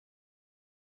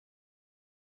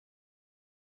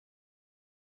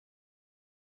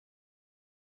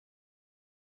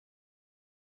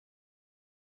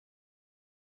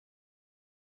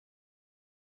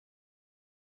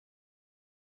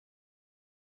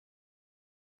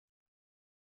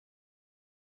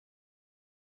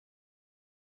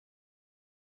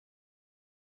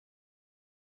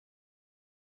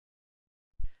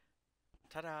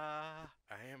Ta-da!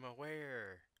 I am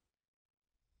aware.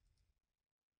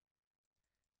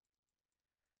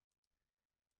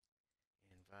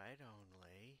 Invite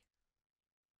only.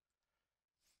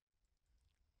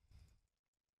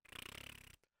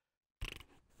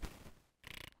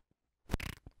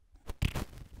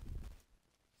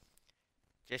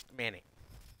 Just a minute.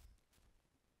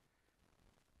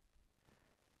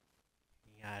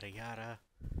 Yada yada.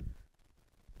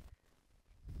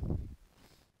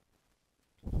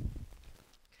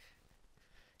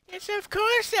 Yes, of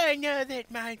course I know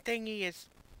that my thingy is...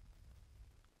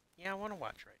 Yeah, I want to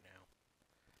watch right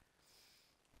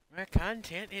now. My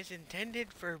content is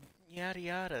intended for yada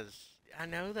yadas. I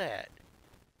know that.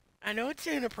 I know it's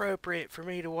inappropriate for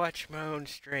me to watch my own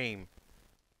stream.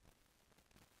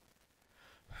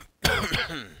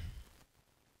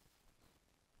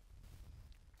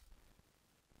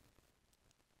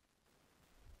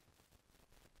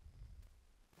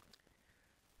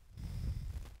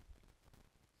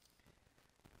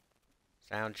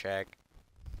 Sound check.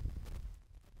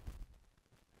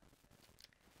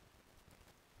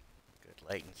 Good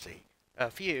latency. A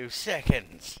few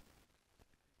seconds.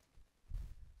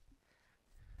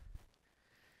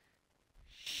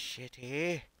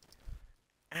 Shitty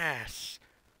ass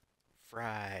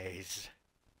fries.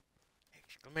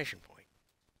 Exclamation point.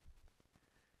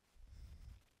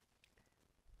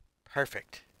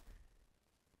 Perfect.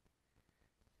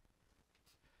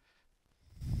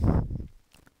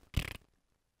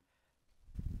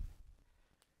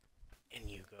 And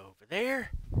you go over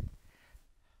there.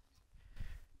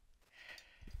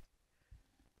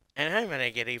 And I'm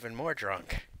gonna get even more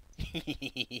drunk.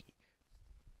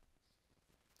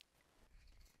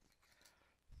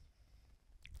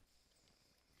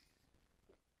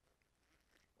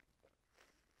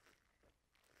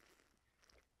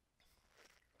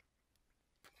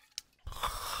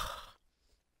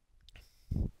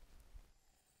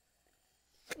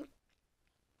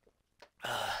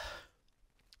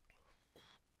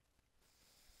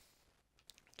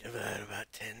 Give it about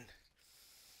 10,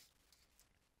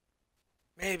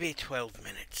 maybe 12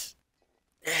 minutes.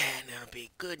 And it'll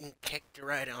be good and kicked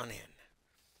right on in.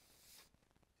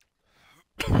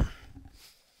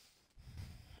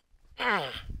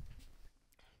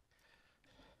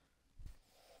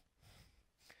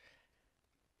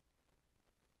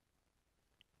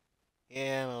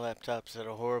 Yeah, my laptop's at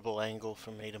a horrible angle for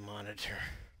me to monitor.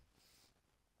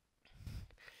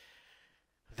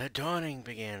 The dawning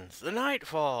begins. The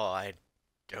nightfall. I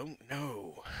don't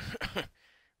know.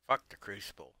 Fuck the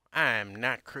crucible. I'm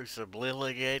not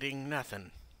crucibiligating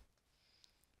nothing.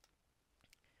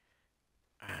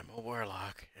 I'm a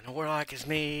warlock, and a warlock is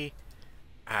me.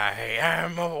 I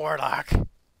am a warlock.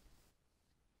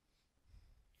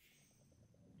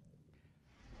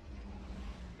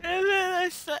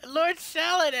 Lord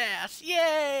Salad Ass!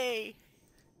 Yay!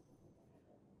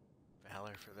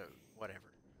 Valor for the whatever.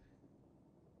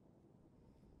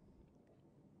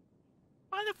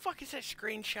 Why the fuck is that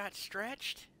screenshot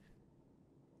stretched?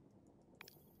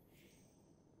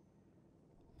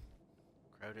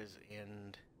 Crota's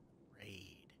End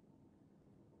raid.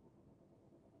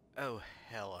 Oh,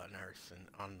 hell on earth and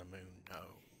on the moon, no.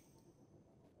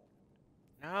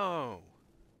 No!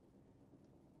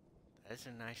 That's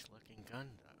a nice looking gun,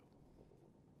 though.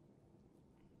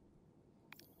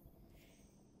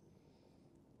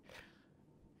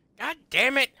 God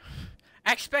damn it!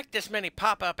 I expect this many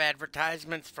pop-up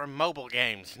advertisements from mobile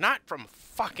games, not from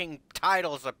fucking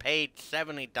titles I paid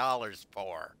 $70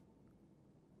 for.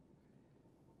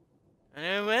 I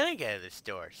don't want to go to the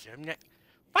store, so I'm not...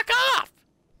 Fuck off!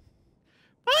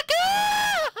 Fuck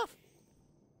off!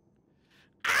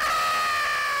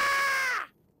 Ah!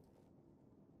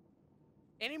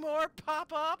 Any more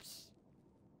pop-ups?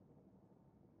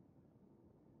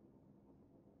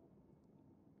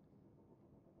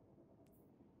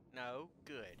 No?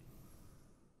 Good.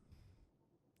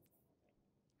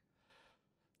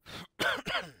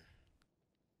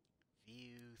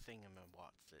 View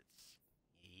thingamabwotsits.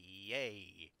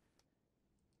 Yay.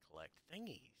 Collect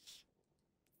thingies.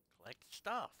 Collect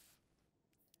stuff.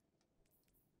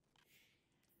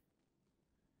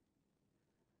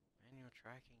 Manual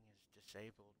tracking is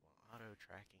disabled while auto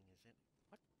tracking is in.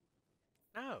 What?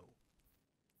 No.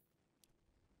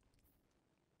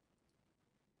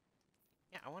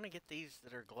 Yeah, I want to get these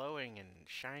that are glowing and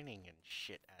shining and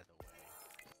shit out of the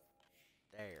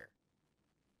way. There.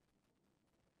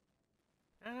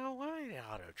 I don't want it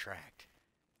auto tracked.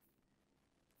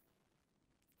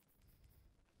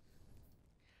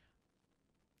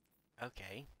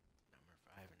 Okay. Number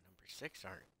 5 and number 6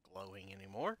 aren't glowing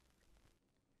anymore.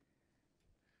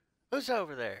 Who's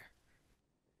over there?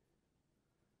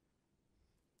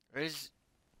 Is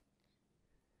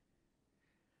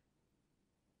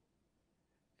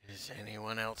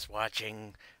anyone else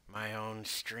watching my own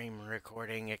stream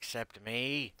recording except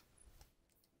me?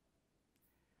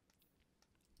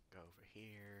 Go over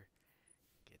here,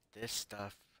 get this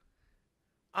stuff.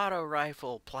 Auto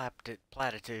rifle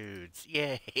platitudes.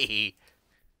 Yay!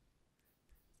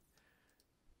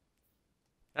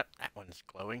 Oh, that one's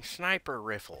glowing sniper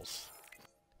rifles.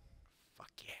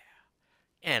 Fuck yeah.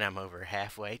 And I'm over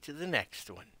halfway to the next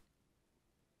one.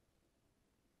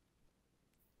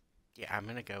 Yeah, I'm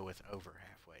gonna go with over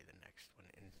halfway the next one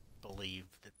and believe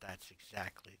that that's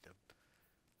exactly the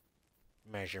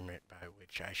measurement by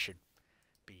which I should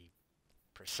be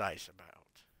precise about.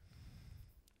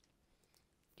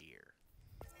 Gear.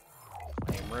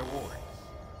 Claim rewards.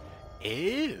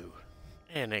 Ew!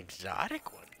 An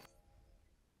exotic one.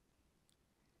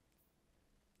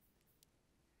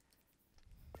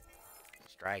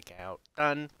 Strikeout.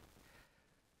 Done.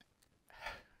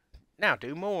 Now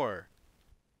do more.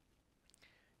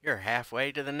 You're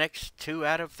halfway to the next 2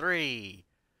 out of 3.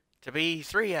 To be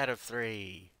 3 out of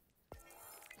 3.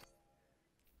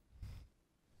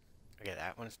 Okay,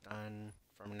 that one's done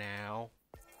from now.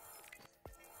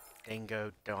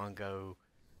 Dingo, dongo,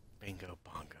 bingo,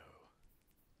 bongo.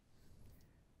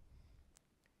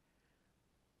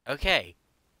 Okay.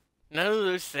 None of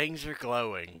those things are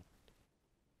glowing.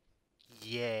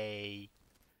 Yay.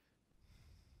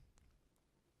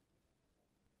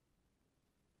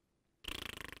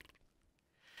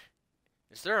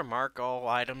 Is there a mark all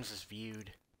items as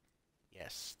viewed?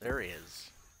 Yes, there is.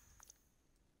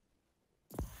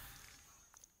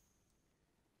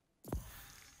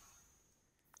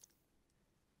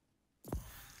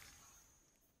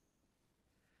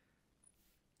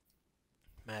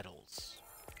 Medals.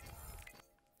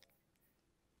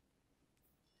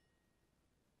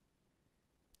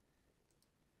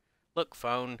 Look,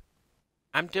 phone.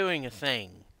 I'm doing a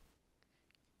thing.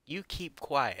 You keep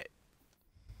quiet.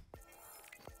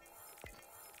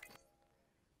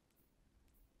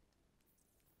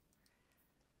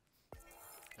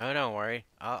 Oh, don't worry.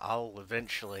 I'll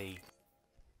eventually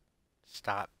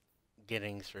stop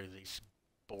getting through this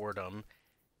boredom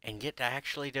and get to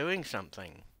actually doing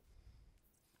something.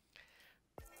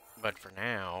 But for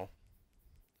now,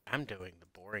 I'm doing the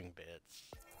boring bits.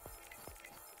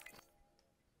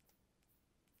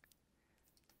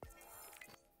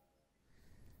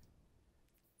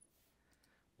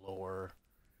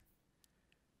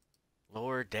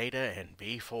 Lore data and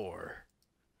B4.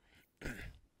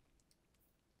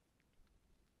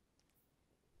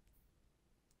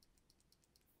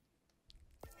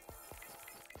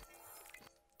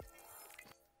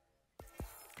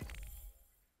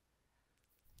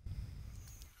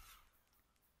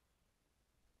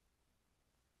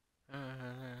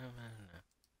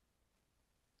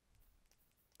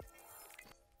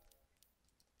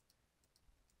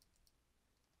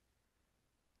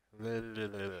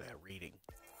 Reading.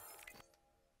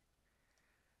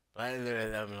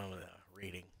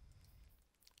 Reading.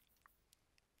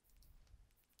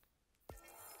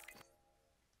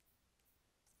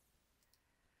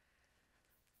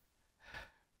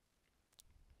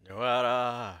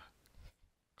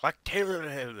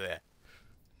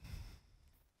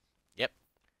 Yep.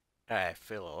 I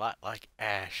feel a lot like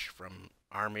Ash from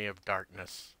Army of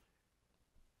Darkness.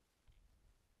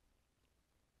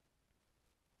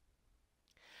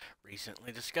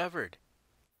 Recently discovered.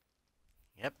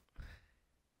 Yep.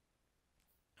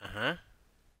 Uh-huh.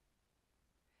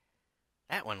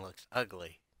 That one looks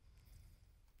ugly.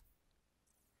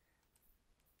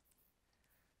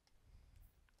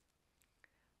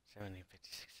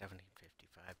 1756,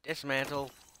 1755.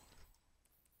 Dismantle.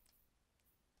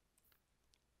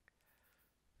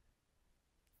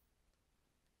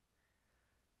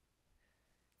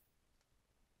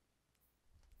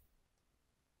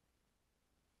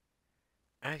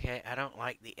 Okay, I don't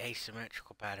like the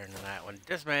asymmetrical pattern in that one.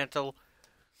 Dismantle.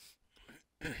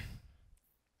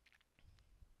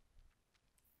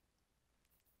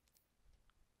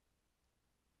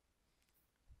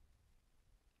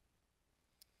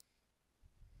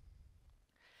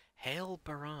 Hail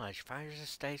Barrage fires a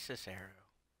stasis arrow.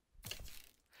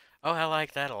 Oh, I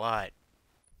like that a lot.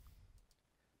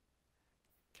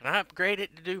 Can I upgrade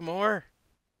it to do more?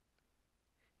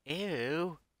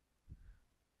 Ew.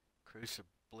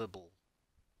 Crucible.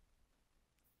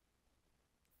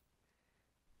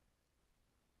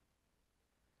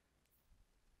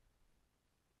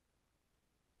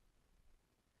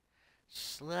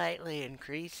 Slightly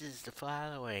increases the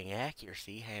following: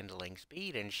 accuracy, handling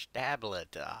speed, and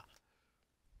stability.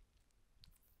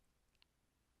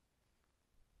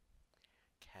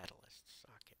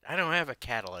 I don't have a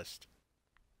catalyst.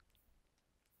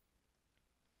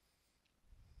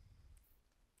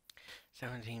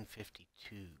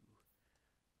 1752.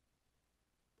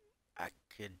 I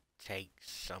could take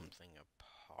something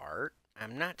apart.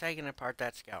 I'm not taking apart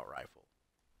that scout rifle.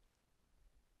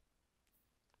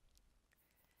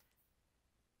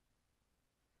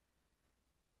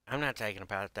 I'm not taking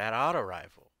apart that auto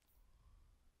rifle.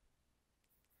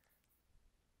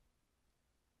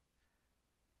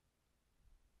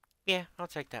 Yeah, I'll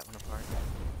take that one apart.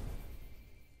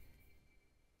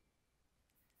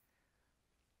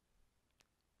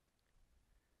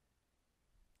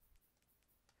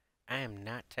 I am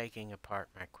not taking apart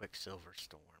my Quicksilver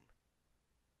Storm.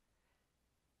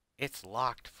 It's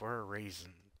locked for a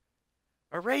reason.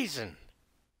 A reason!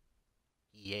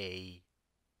 Yay.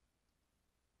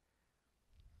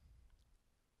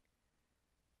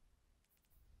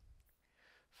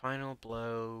 Final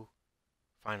blow.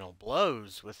 Final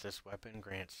blows with this weapon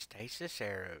grant stasis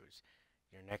arrows.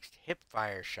 Your next hip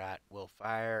fire shot will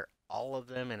fire all of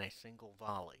them in a single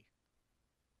volley.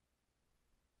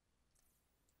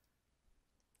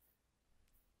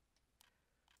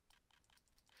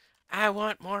 I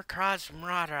want more cross from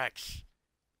Roderick's.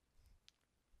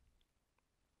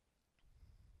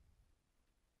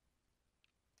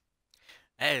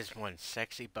 That is one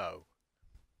sexy bow.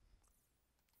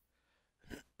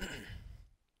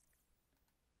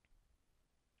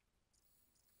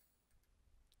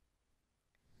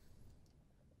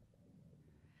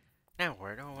 Now,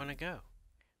 where do I want to go?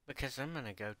 Because I'm going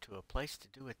to go to a place to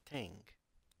do a thing.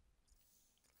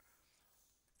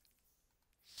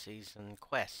 Season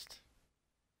quest.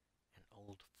 An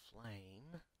old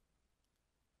flame.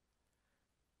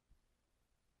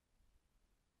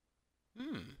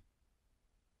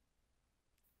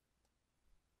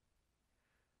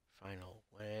 Final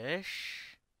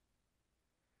wish.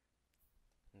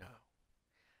 No.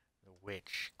 The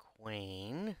witch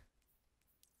queen.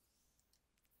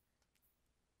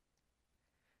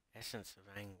 Essence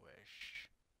of anguish.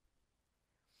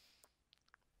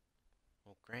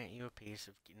 Will grant you a piece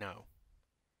of... No.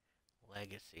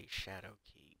 Legacy shadow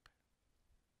keep.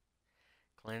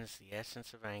 Cleanse the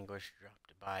essence of anguish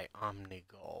dropped by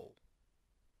Omnigol.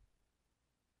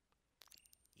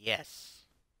 Yes.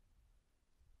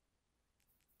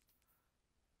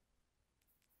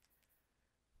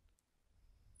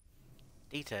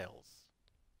 Details.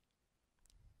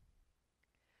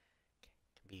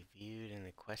 Can be viewed in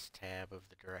the quest tab of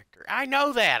the directory. I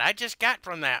know that! I just got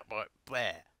from that, but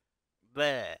bleh.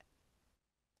 Bleh.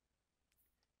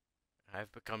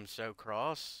 I've become so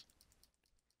cross.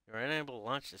 You're unable to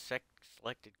launch the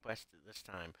selected quest at this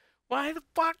time. Why the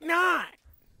fuck not?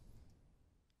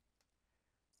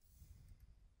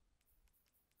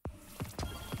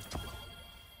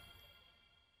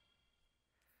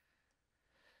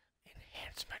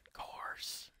 Enhancement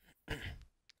cores.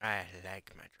 I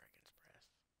like my dragon's breath.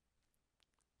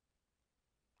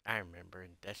 I remember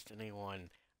in Destiny 1,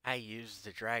 I used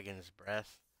the dragon's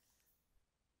breath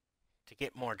to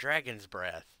get more dragon's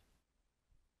breath.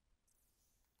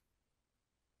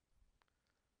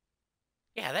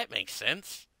 Yeah, that makes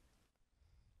sense.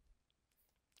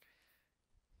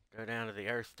 Go down to the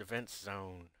Earth defense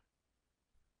zone.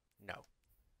 No.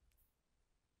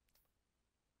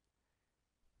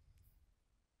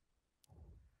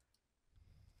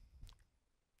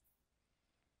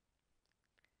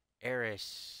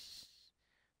 Eris.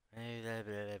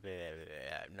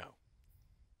 No.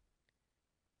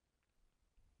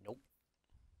 Nope.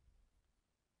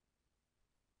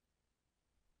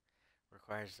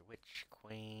 Requires the Witch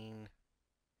Queen.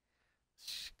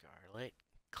 Scarlet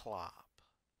Clop.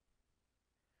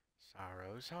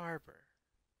 Sorrow's Harbor.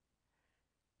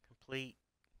 Complete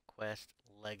quest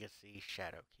Legacy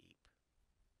Shadowkeep.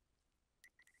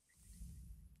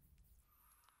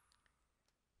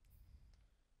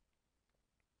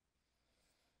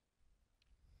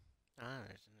 Ah,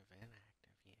 there's an event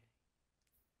active, yay.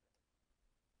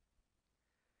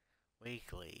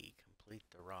 Weekly, complete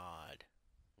the rod.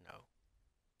 No.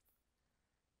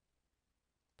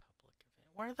 Public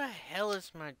event. Where the hell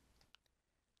is my...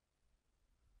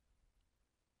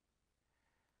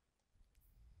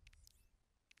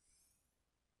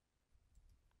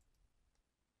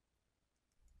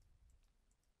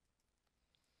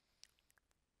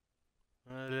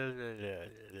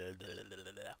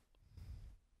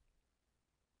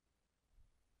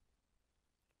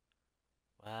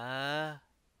 What?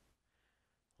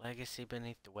 Legacy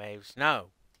Beneath the Waves.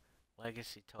 No.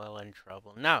 Legacy Toil and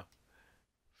Trouble. No.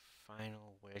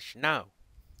 Final Wish. No.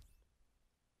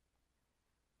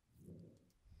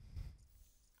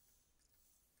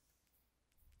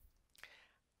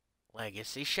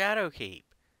 Legacy Shadowkeep.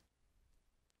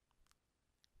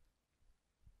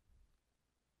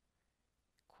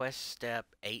 Quest step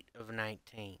 8 of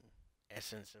 19.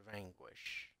 Essence of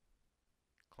Anguish.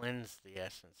 Cleanse the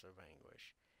Essence of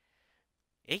Anguish.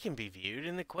 It can be viewed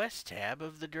in the Quest tab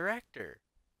of the Director.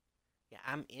 Yeah,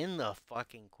 I'm in the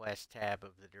fucking Quest tab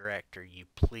of the Director, you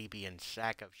plebeian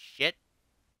sack of shit.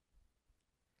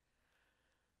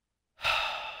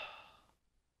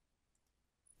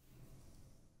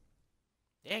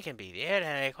 It can be viewed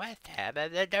in the Quest tab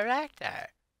of the Director.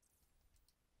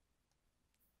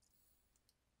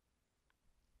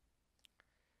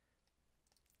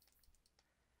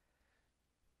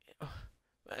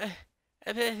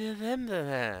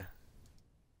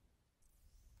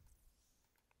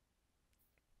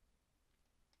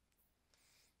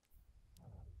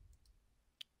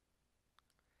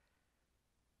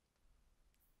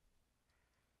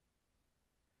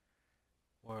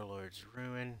 Warlord's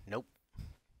Ruin. Nope.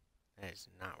 That is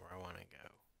not where I want to go.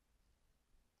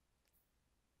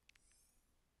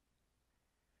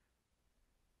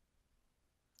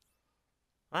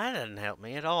 Well, that doesn't help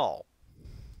me at all.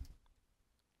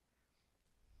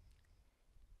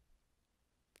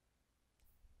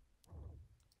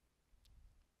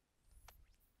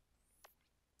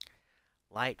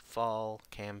 Lightfall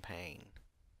Campaign.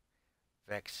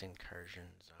 Vex Incursion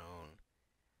Zone.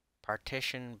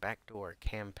 Partition Backdoor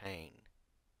Campaign.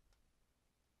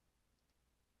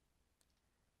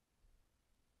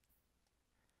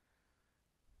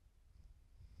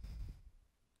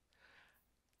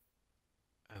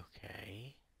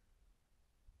 Okay.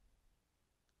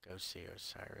 Go see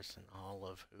Osiris and all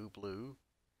of Hubloo.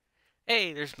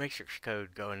 Hey, there's Matrix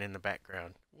code going in the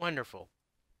background. Wonderful.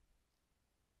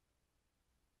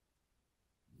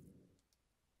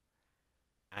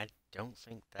 I don't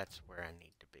think that's where I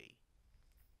need to be.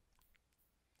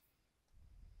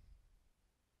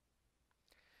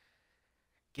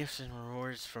 Gifts and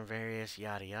rewards from various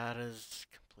yada yadas.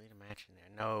 Complete a match in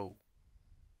there. No.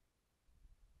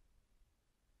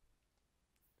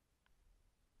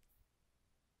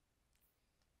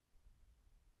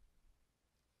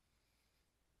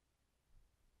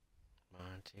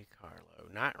 Monte Carlo.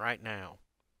 Not right now.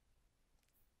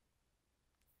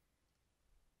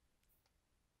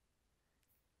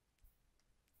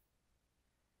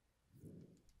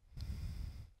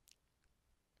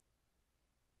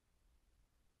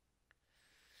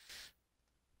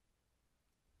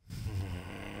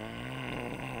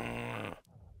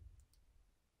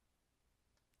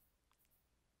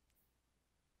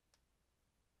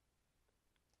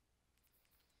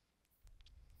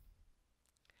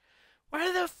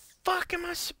 Where the fuck am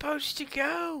I supposed to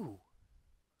go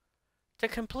to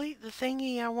complete the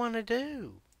thingy I want to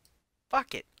do?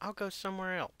 Fuck it, I'll go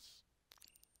somewhere else.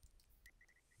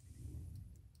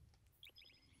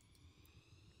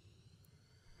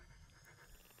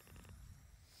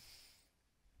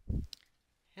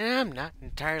 And I'm not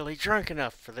entirely drunk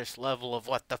enough for this level of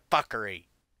what the fuckery.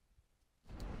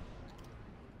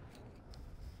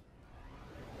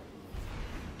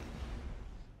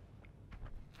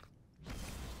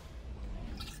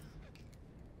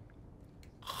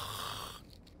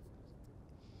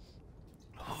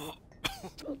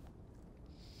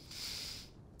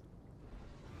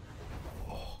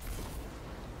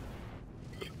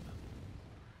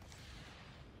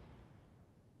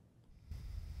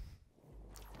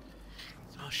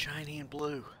 It's all shiny and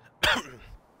blue.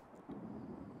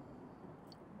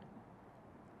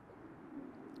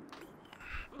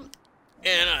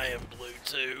 And I am blue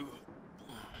too.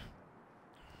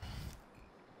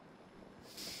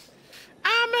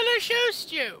 I'm gonna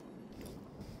shoot you!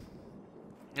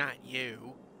 Not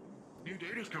you. New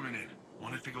data's coming in.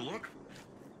 Want to take a look?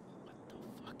 What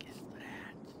the fuck is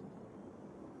that?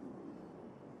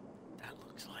 That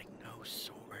looks like no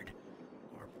sword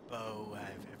or bow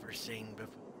I've ever seen before.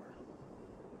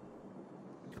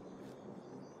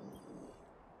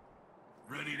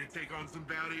 Ready to take on some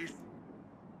baddies?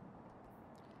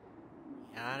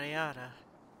 Yada yada.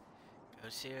 Go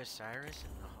see Osiris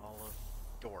in the Hall of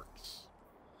Dorks.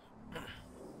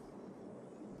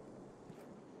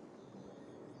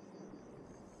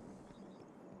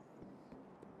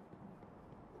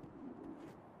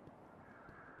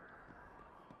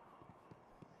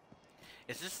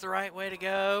 Is this the right way to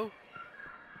go?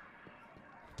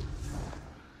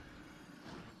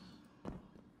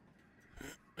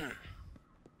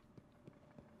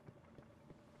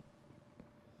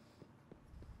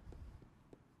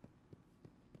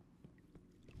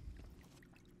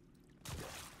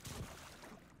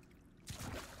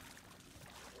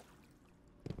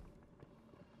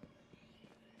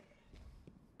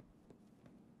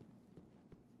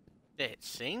 It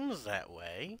seems that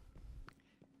way.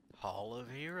 Hall of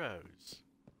Heroes.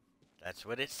 That's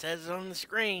what it says on the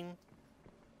screen.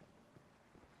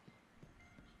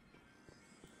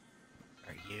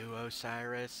 Are you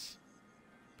Osiris?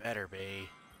 Better be.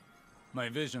 My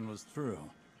vision was true.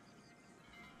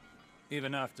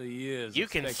 Even after years You of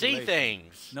can see speculation,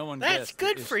 things. no one That's guessed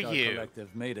good the for Ishtar you.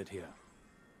 Collective made it here.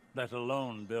 Let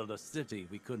alone build a city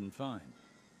we couldn't find.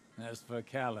 As for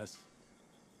Callus,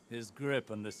 his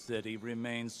grip on the city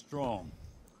remains strong.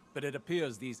 But it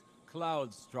appears these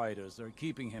Cloud Striders are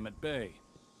keeping him at bay.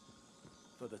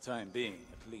 For the time being,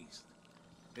 at least.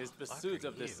 His pursuit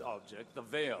of this object, the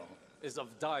Veil, is of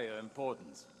dire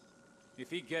importance. If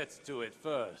he gets to it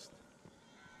first...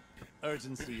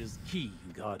 Urgency is key,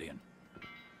 Guardian.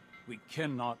 We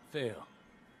cannot fail.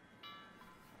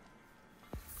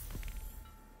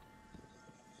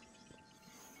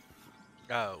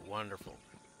 Oh, wonderful.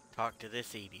 Talk to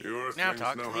this idiot. You Now Earthlings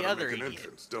talk know to how the to other make an idiot.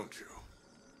 entrance, don't you?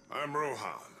 I'm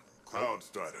Rohan, Cloud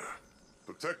Strider,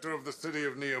 protector of the city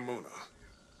of Neomuna.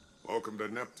 Welcome to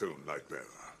Neptune, Nightbearer.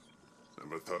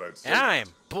 Never thought I'd say And I that.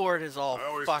 am bored as all I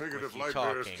always fuck figured with if you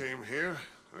Lightbearers talking. came here,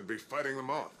 I'd be fighting them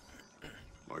off.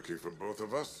 Lucky for both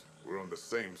of us, we're on the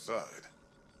same side.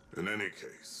 In any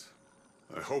case,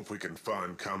 I hope we can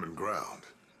find common ground.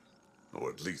 Or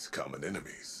at least common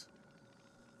enemies.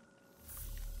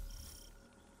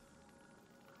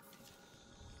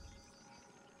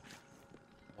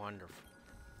 Wonderful.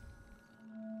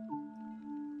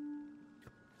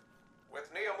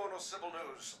 With Neomuna Civil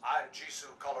News, I'm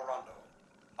Jisoo Colorando.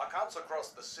 Accounts across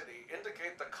the city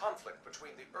indicate the conflict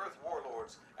between the Earth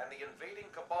Warlords and the invading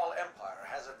Cabal Empire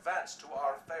has advanced to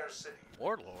our fair city.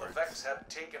 Warlords? The Vex have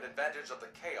taken advantage of the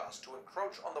chaos to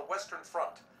encroach on the Western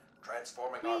Front,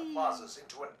 transforming our plazas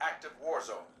into an active war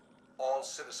zone. All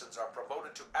citizens are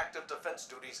promoted to active defense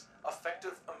duties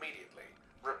effective immediately.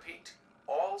 Repeat,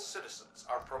 all citizens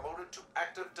are promoted to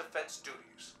active defense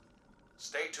duties.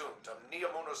 Stay tuned to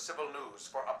Neomuna Civil News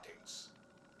for updates.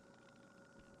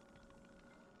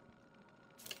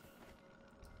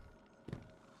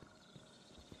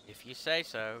 If you say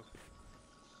so.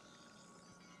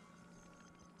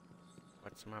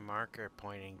 What's my marker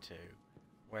pointing to?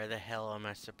 Where the hell am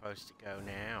I supposed to go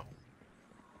now?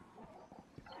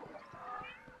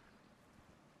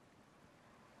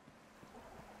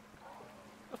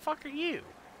 The fuck are you?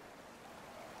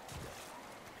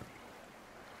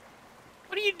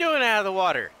 What are you doing out of the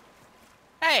water?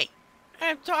 Hey,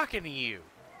 I'm talking to you.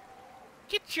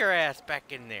 Get your ass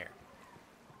back in there.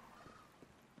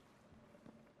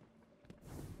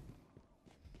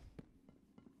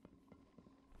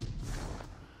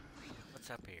 What's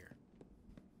up here?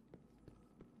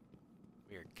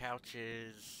 Weird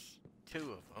couches. 2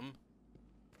 of them.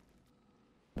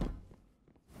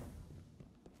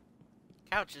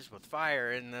 Couches with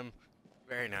fire in them.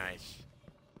 Very nice.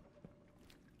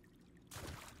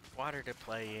 Water to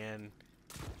play in.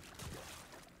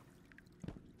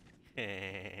 The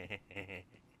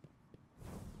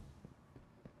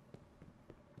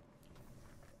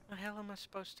hell am I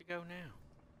supposed to go now?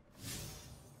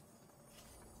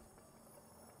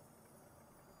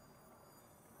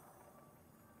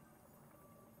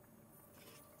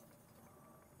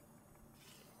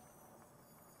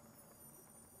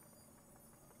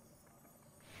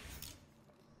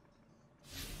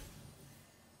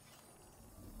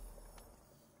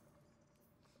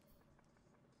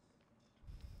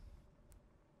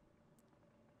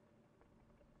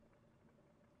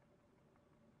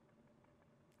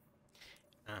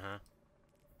 Uh-huh.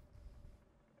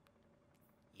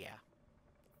 Yeah.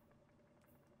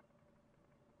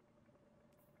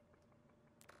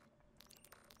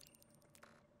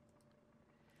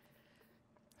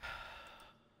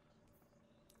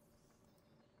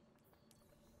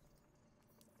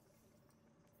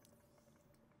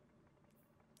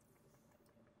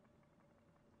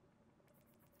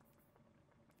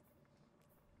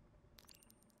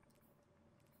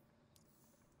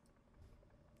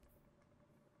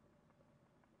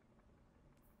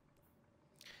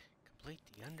 Complete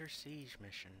the Under Siege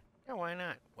mission. Yeah, why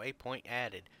not? Waypoint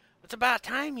added. It's about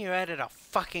time you added a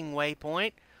fucking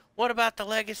waypoint. What about the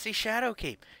Legacy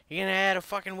Shadowkeep? You gonna add a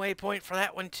fucking waypoint for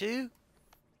that one too?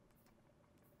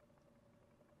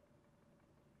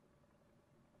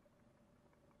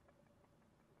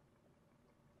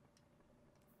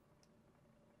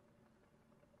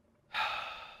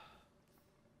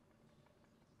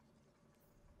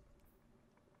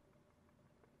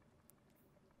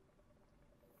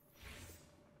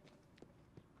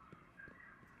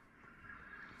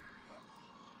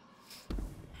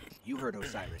 You heard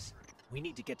Osiris. We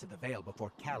need to get to the Vale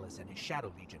before Callus and his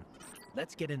Shadow Legion.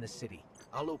 Let's get in the city.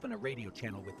 I'll open a radio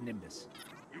channel with Nimbus.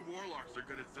 You warlocks are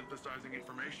good at synthesizing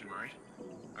information, right?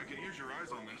 I could use your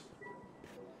eyes on this.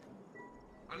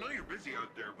 I know you're busy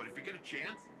out there, but if you get a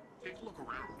chance, take a look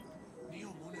around.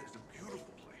 Neomuna is a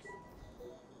beautiful place.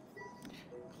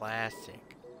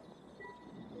 Classic.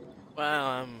 Well,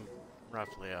 I'm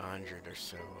roughly 100 or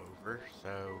so over,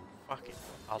 so fuck it.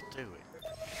 I'll do it.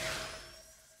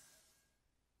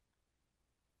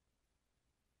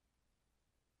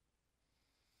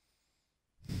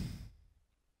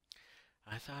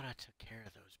 I thought I took care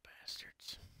of those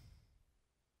bastards.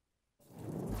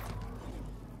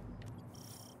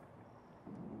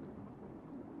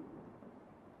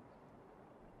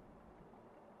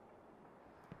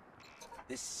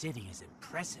 This city is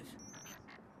impressive.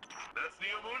 That's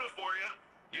Neomuna for you.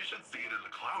 You should see it in the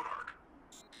Cloud Arc.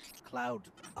 Cloud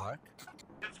Arc?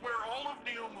 It's where all of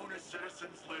Neomuna's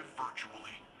citizens live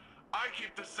virtually. I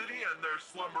keep the city and their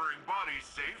slumbering bodies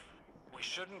safe. We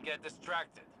shouldn't get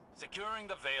distracted. Securing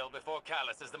the Vale before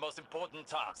Callus is the most important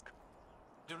task.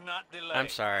 Do not delay. I'm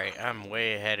sorry, I'm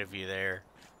way ahead of you there.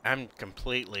 I'm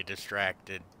completely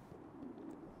distracted.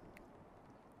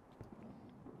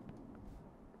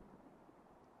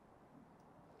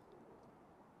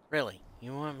 Really?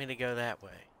 You want me to go that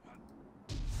way?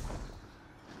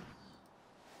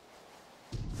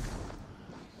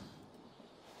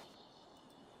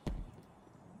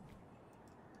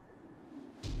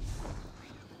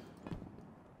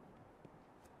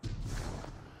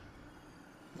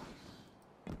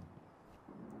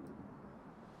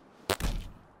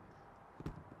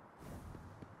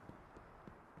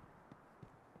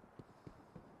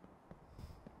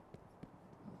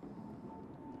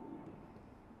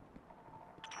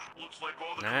 Looks like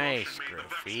all the Nice corruption made the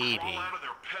Vex graffiti. crawl out of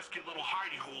their pesky little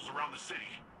hidey holes around the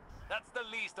city. That's the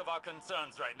least of our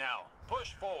concerns right now.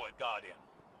 Push forward, Guardian.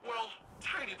 Well,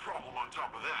 tiny problem on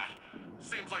top of that.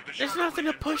 Seems like the There's Shadow nothing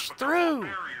to Legion push put up a couple of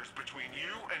through. barriers between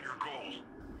you and your goal.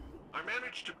 I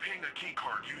managed to ping a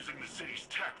keycard using the city's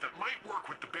tech that might work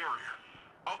with the barrier.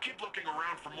 I'll keep looking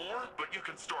around for more, but you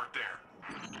can start there.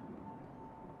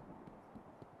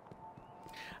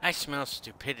 I smell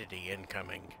stupidity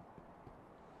incoming.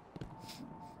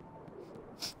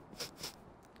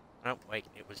 Oh, wait,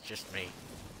 it was just me.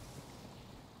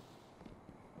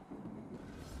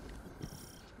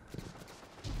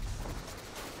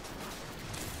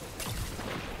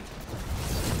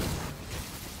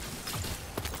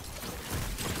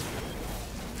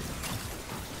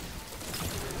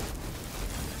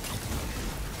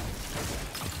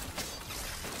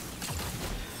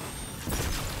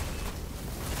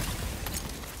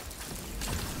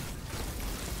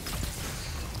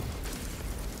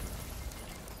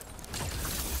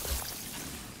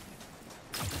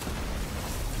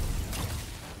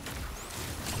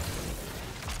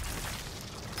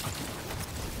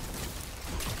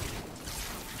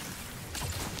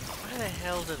 Why the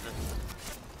hell did the...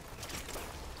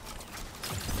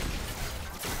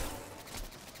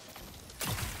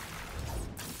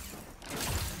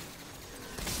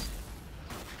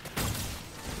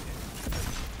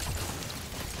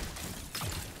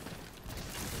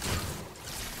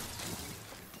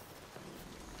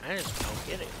 I just don't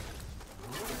get it.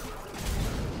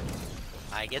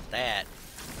 I get that.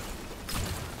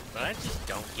 But I just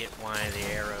don't get why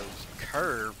the arrows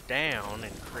curve down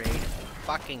and create a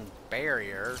fucking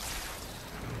barrier.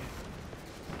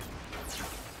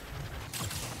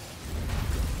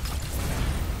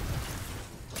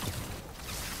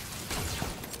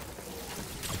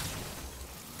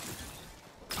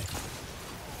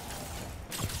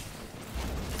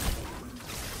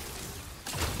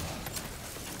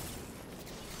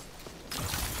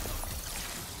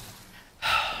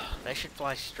 They should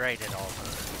fly straight at all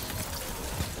times.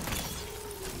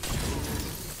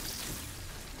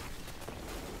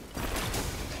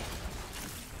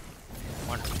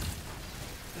 Wonderful.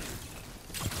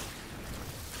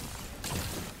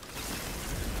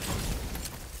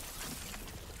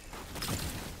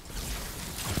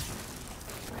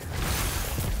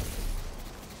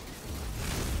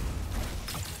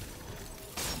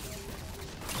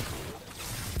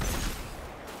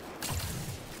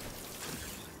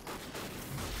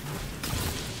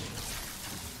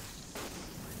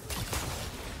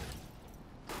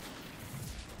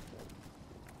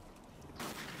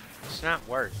 It's not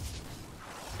worth.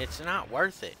 It's not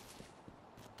worth it.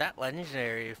 That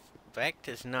legendary effect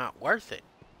is not worth it.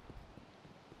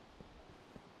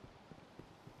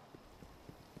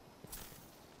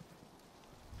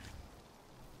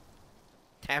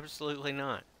 Absolutely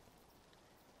not.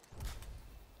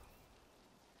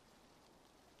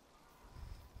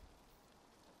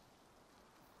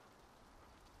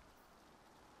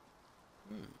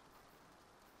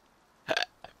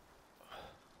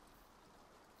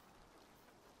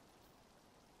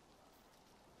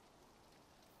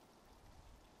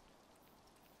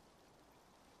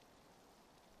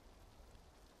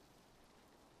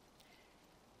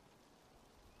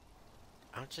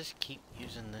 I'll just keep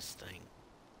using this thing.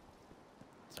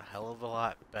 It's a hell of a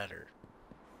lot better.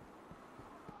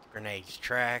 Grenades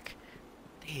track.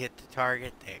 They hit the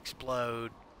target, they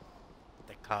explode,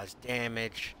 they cause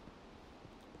damage.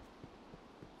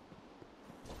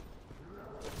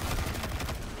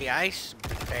 The ice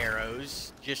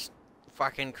arrows just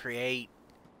fucking freeze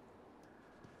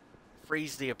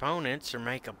the opponents or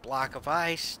make a block of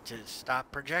ice to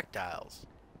stop projectiles.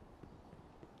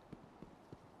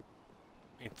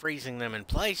 I mean, freezing them in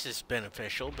place is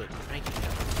beneficial, but making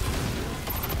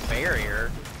a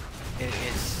barrier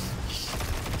is just...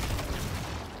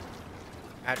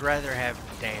 I'd rather have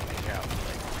damage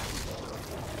output,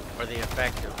 or the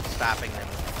effect of stopping them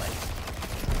in place.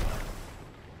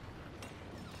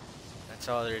 That's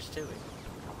all there is to it.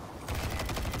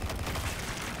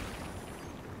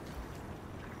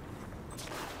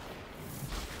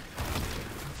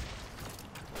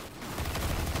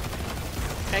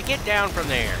 Now get down from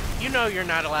there. You know you're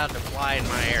not allowed to fly in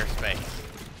my airspace.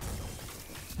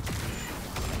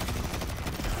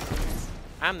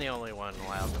 I'm the only one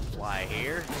allowed to fly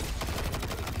here.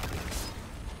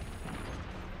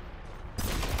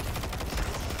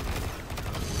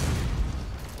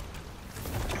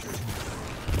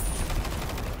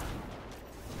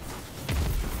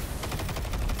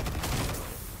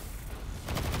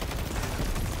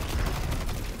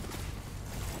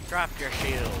 Drop your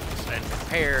shields and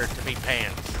prepare to be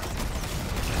pants.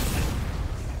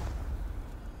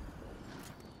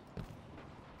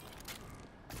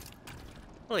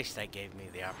 At least they gave me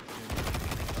the opportunity.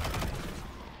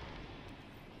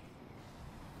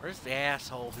 Where's the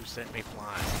asshole who sent me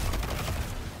flying?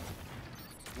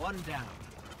 One down.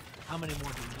 How many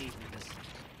more do you need for this?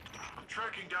 I'm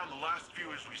tracking down the last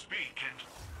few as we speak, and...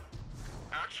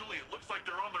 Actually, it looks like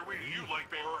they're on their way to you,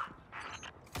 Lightbearer.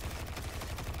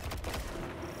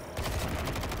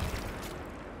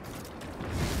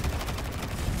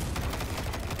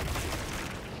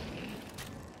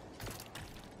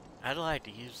 I'd like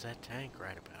to use that tank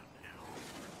right about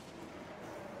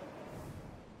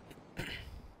now.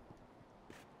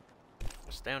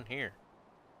 What's down here?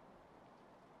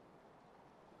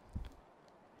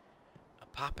 A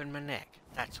pop in my neck.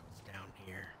 That's what's down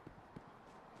here.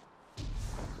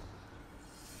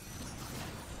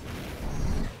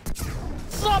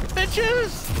 Sup,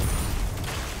 bitches?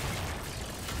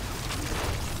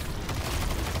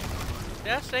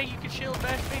 Did I say you could shield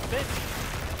bash me, bitch?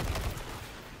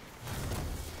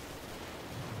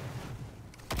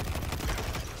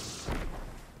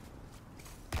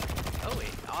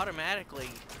 Automatically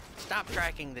stopped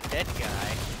tracking the dead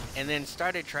guy and then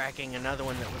started tracking another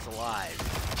one that was alive.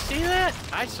 See that?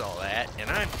 I saw that and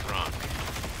I'm drunk.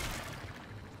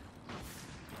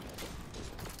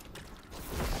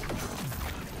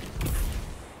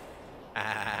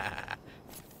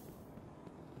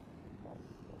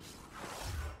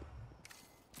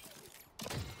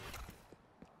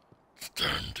 It's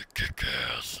time to kick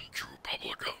ass and chew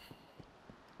bubblegum.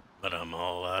 But I'm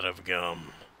all out of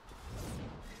gum.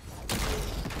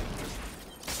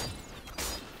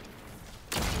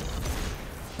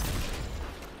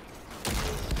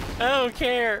 I don't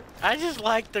care. I just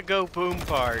like the go boom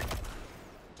part.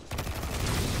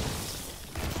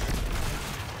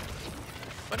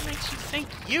 What makes you think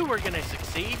you were gonna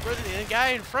succeed where the guy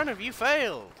in front of you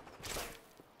failed?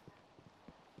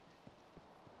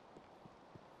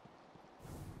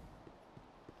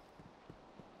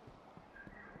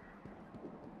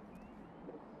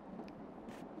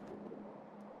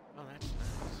 Oh, that's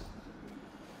nice.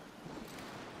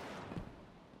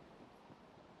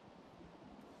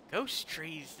 Ghost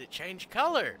trees that change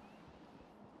color.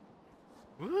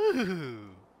 Woo!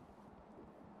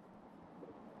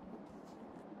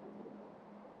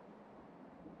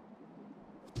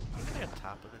 Look at the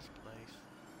top of this place.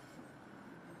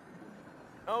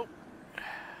 Oh,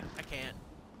 I can't.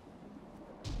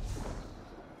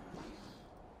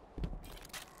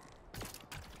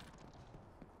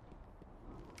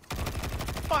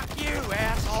 Fuck you,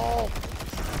 asshole!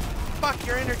 Fuck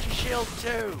your energy shield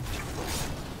too!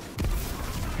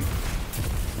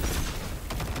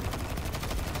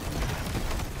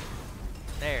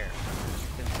 There.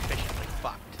 Been sufficiently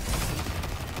fucked.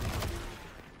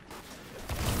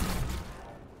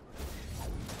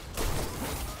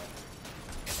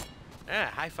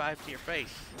 Ah, high five to your face.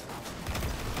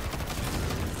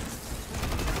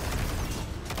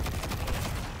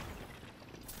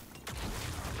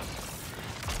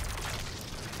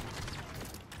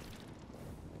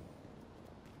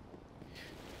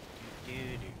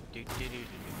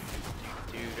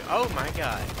 Oh my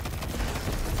god.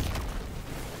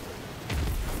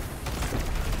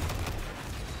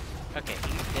 Okay,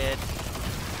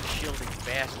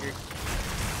 bastard.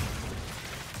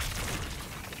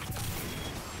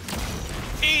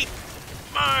 Eat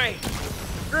my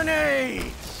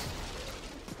grenades!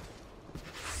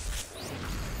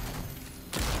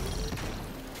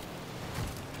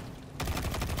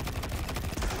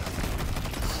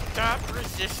 Stop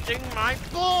resisting my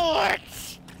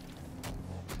bullets!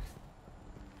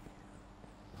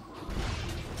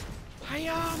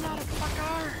 Hiya,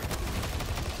 motherfucker!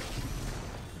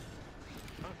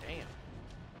 Oh, damn. He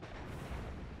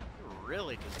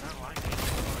really does not like me.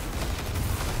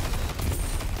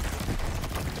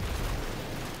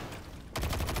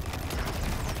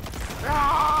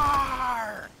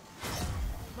 Roar!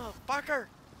 Motherfucker!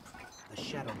 The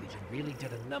Shadow Legion really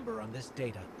did a number on this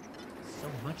data. So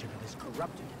much of it is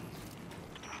corrupted.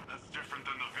 That's different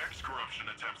than the Vex corruption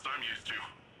attempts I'm used to.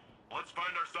 Let's find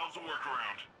ourselves a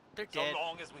workaround. They're So dead.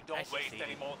 long as we don't I waste succeeded.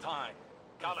 any more time.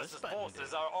 Oh, this Callus's button forces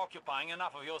did. are occupying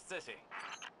enough of your city.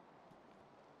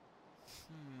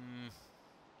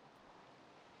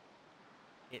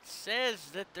 It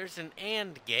says that there's an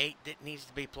AND gate that needs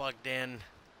to be plugged in.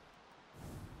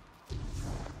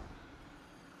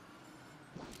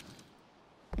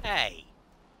 Hey,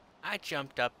 I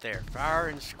jumped up there, fair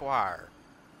and square.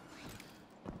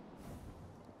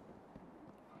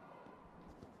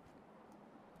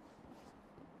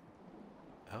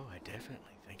 Oh, I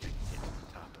definitely think I can get to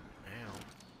the top of it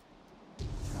now.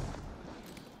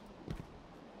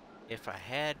 If I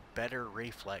had better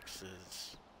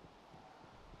reflexes.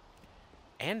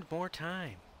 And more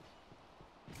time.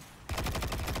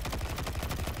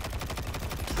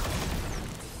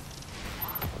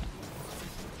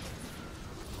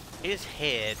 His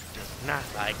head does not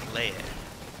like lead.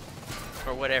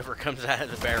 Or whatever comes out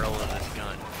of the barrel of this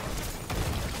gun.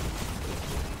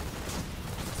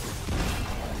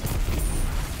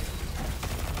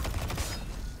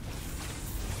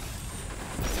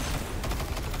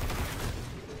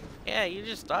 Yeah, you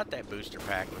just thought that booster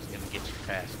pack was gonna get you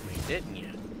past me, didn't you?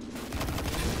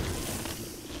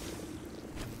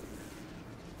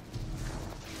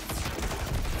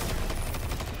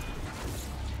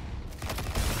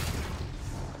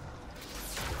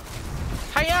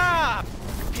 Hiya!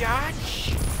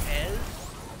 Biatch! As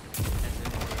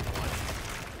in one.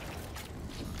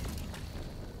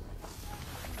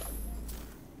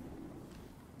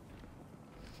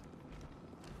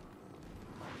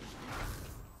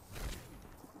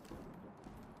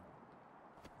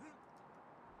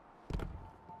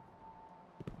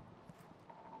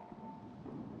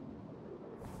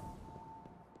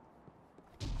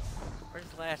 Where's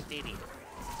the last idiot?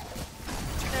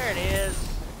 There it is.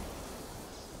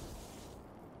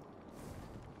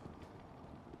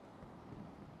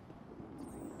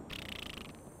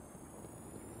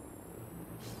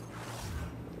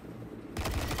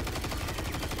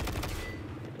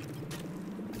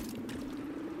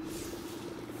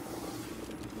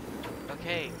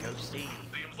 Okay, go see.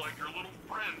 Seems like your little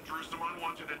friend drew some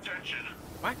unwanted attention.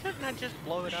 Why couldn't I just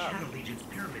blow it The up? Shadow Legion's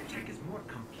pyramid tech is more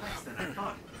complex than I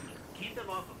thought. Keep them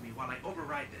off of me while I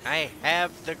override this. I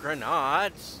have the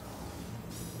grenades.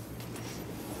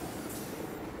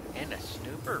 And a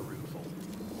snooper rifle.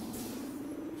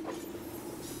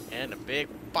 And a big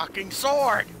fucking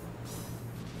sword.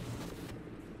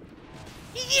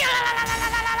 Yeah,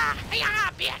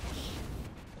 bitch.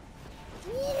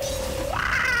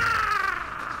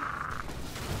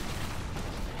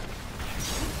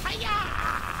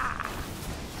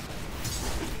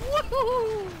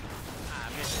 Woohoo!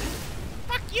 I missed it.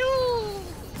 Fuck you!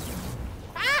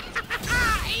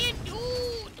 And you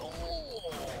too!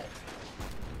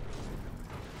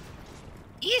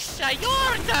 It's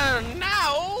your turn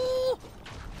now!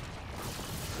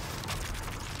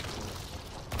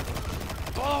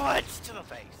 Bullets to the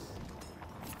face.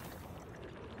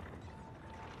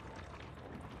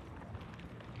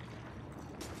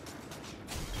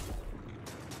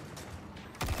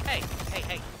 Hey, hey,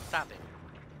 hey, stop it.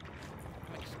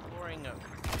 I'm exploring a area.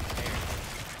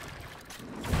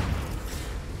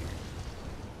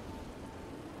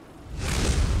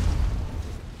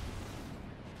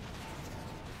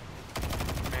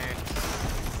 Man,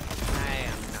 I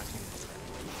am not gonna do that.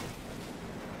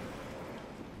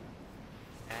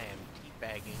 I am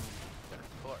teabagging the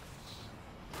corpse.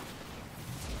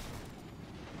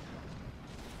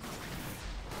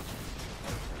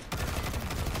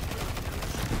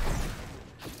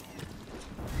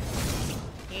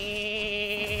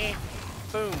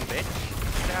 Boom, bitch.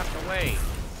 Get out the way.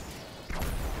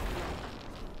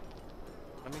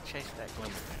 Let me chase that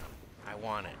glimmer down. I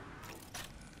want it.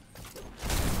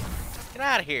 Get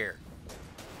out of here.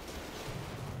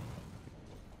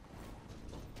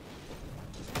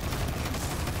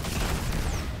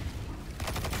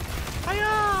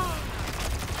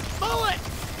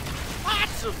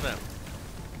 loads of them.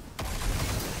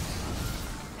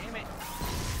 Damn it.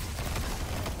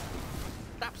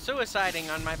 Stop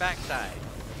suiciding on my backside.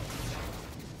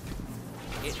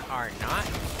 It are not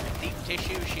a deep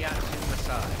tissue shiatsu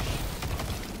massage.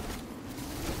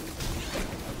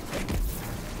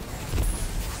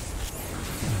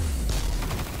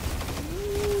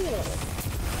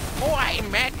 Oh, I am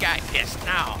mad guy pissed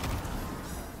now.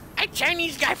 I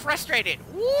Chinese guy frustrated.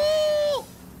 Woo!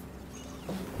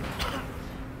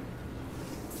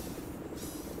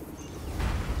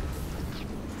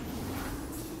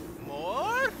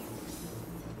 More?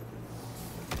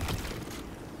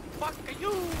 Fuck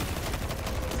you!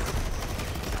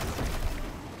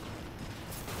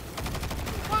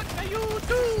 What are you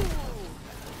do?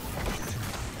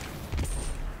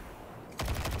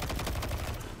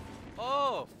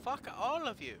 Oh, fuck all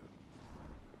of you.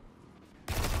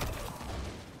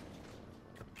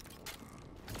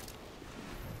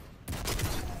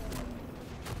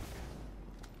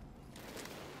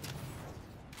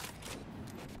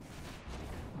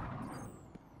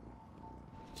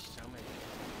 So many.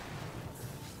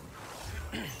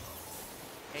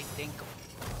 Hey, Dinkle.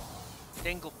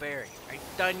 Dingleberry, are you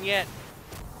done yet?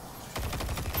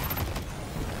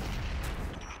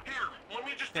 Here, let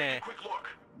me just take a quick look.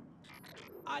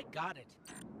 I got it.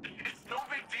 It's no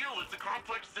big deal. It's a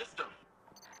complex system.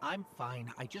 I'm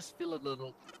fine. I just feel a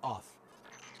little off.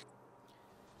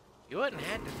 You wouldn't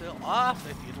have to feel off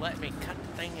if you'd let me cut the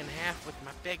thing in half with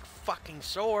my big fucking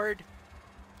sword.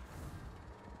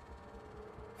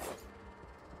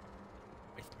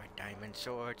 With my diamond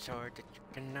sword that you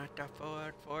cannot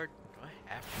afford for. Do I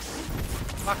have to?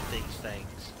 Fuck these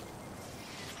things.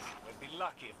 We'd be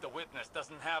lucky if the witness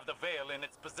doesn't have the veil in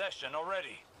its possession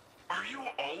already. Are you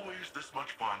always this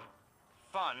much fun?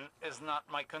 Fun is not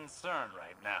my concern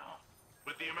right now.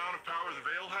 With the amount of power the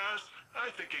Veil has, I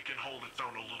think it can hold its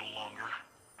own a little longer.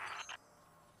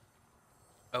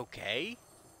 Okay.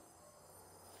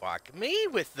 Fuck me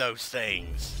with those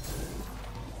things.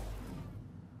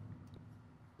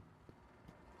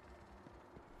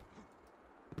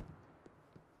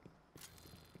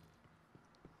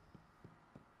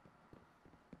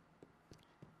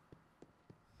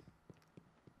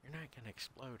 You're not gonna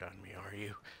explode on me, are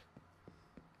you?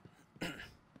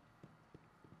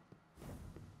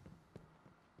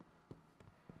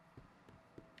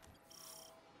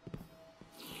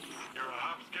 You're a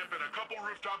hop, skip, and a couple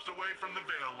rooftops away from the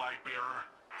Veil, Lightbearer.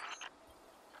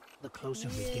 The closer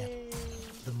we get,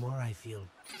 the more I feel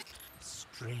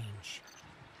strange.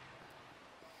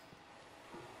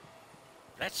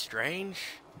 That's strange.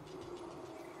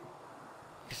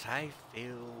 Because I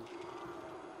feel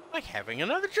like having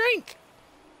another drink.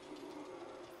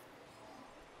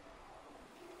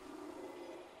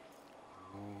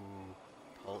 Ooh,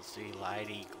 pulsy,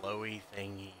 lighty, glowy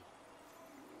thingy.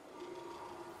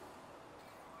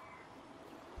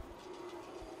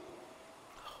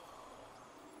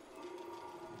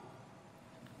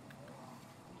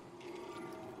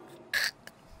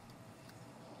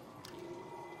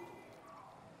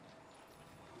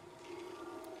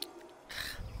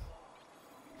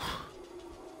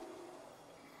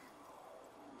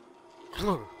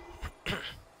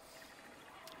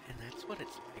 And that's what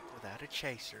it's like without a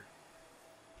chaser.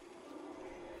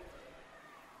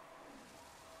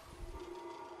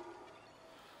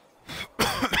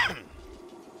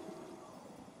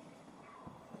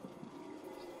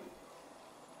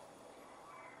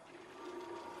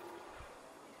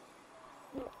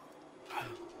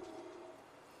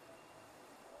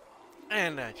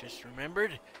 And I just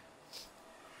remembered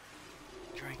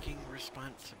drinking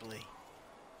responsibly.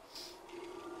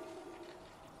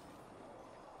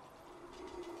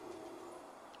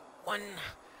 One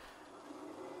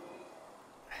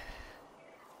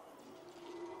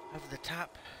of the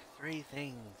top 3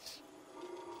 things.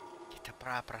 Get a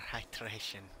proper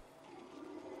hydration.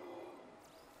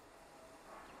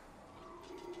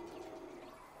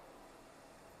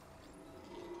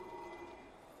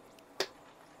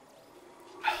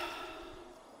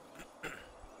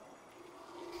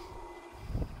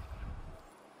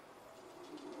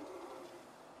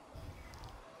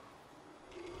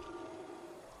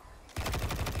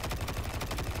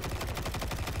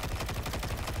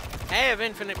 I have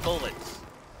infinite bullets,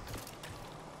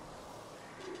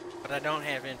 but I don't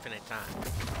have infinite time.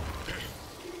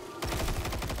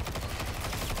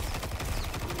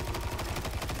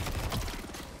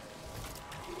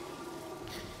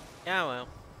 Yeah, well,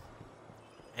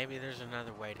 maybe there's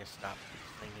another way to stop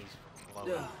these thingies from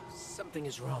blowing. Something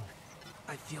is wrong.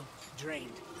 I feel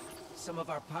drained. Some of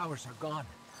our powers are gone.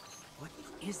 What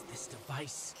is this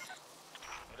device?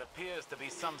 It appears to be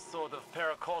some sort of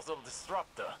paracausal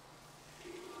disruptor.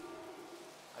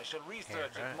 I shall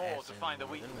research it more to find a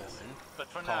weakness. But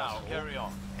for now, carry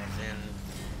on. As in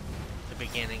the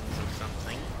beginnings of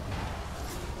something.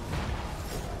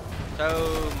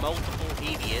 So, multiple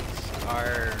idiots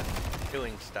are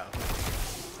doing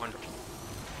stuff. Wonderful.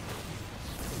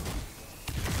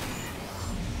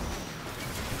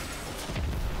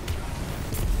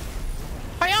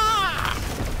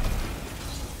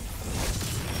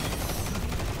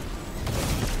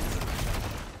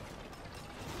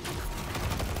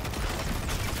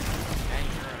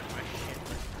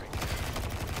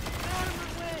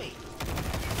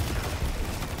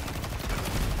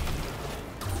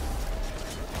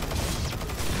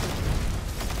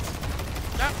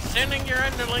 Sending your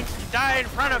underlings to die in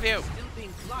front of you! Still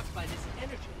being blocked by this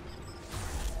energy.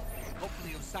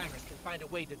 Hopefully Osiris can find a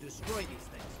way to destroy these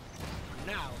things. For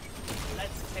now,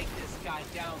 let's take this guy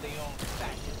down the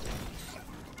old-fashioned way.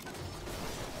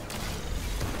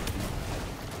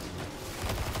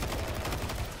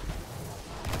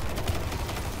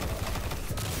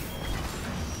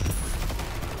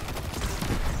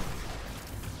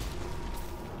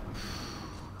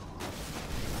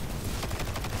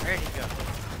 Where'd he go?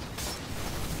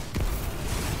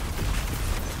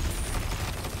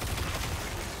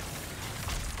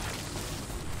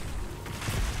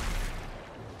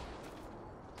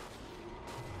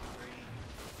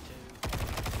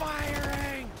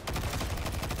 Firing!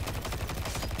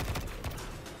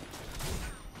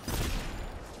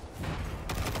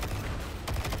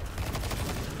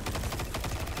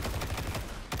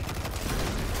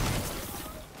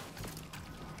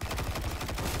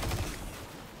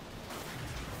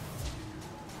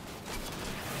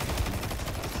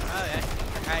 Oh, yeah.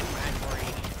 They're hiding behind more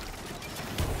idiots.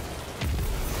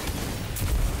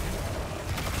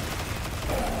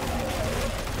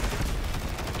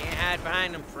 Can't hide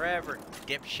behind them forever,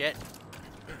 dipshit.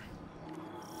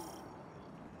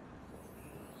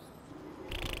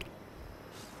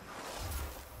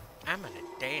 I'm gonna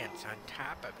dance on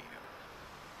top of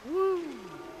you. Woo!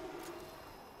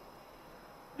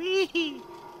 Wee!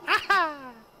 Ha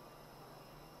ha!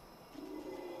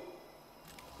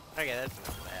 Okay, that's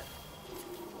not bad.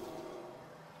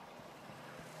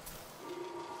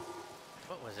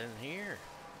 What was in here?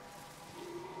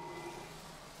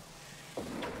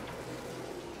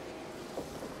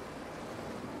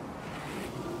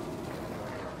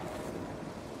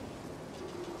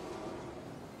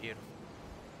 Beautiful.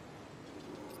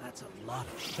 That's a lot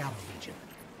of Shadow Legion.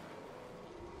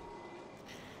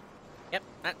 Yep,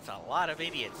 that's a lot of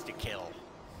idiots to kill.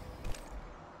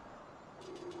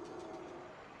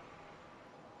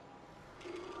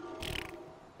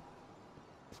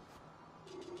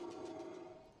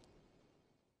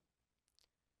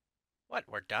 What,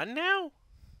 we're done now?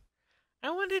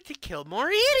 I wanted to kill more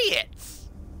idiots!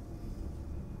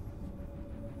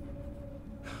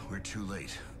 We're too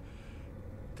late.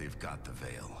 They've got the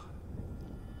veil.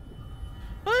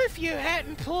 Well, if you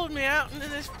hadn't pulled me out into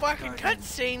this fucking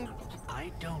cutscene...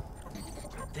 I don't...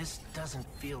 This doesn't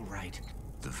feel right.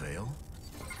 The veil?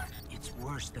 It's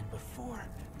worse than before.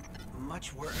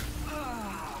 Much worse.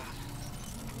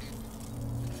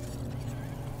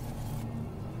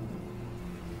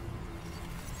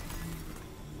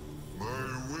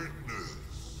 My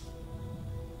witness.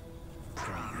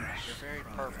 Progress. You're very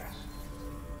purple.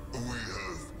 We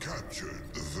have captured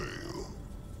the veil.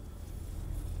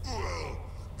 Well,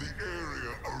 the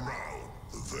area around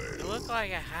the veil. You look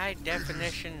like a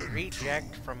high-definition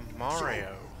reject from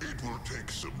Mario. So it will take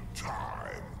some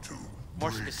time to More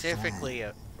break specifically,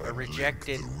 a through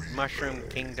rejected and link the Mushroom relay.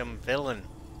 Kingdom villain.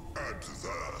 Add to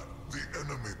that the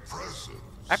enemy presence.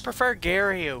 I prefer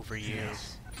Gary over you.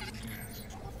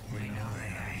 We know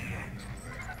they are here.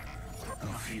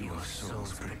 A few of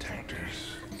Soul's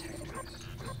protectors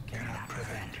cannot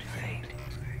prevent fate.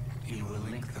 You will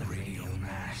link the radio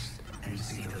mast and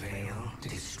see the veil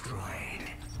destroyed.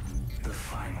 The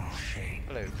final shape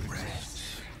Hello.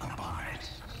 rests upon it.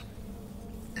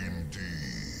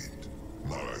 Indeed,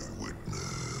 my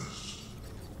witness.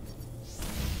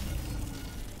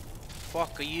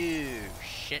 Fuck you,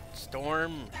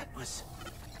 shitstorm. That was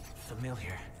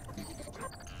familiar.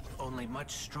 Only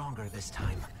much stronger this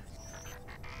time.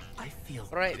 I feel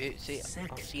Alright, Bootsy.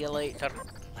 sick. I'll see you later.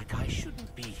 Like I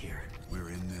shouldn't be here. We're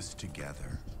in this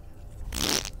together.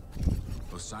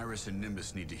 Osiris and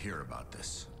Nimbus need to hear about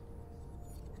this.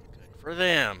 Good for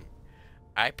them.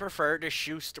 I prefer to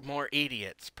shoot more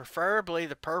idiots. Preferably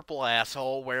the purple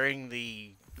asshole wearing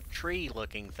the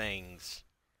tree-looking things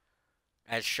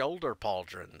as shoulder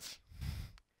pauldrons.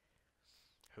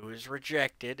 who is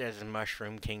rejected as a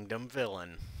Mushroom Kingdom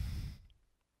villain.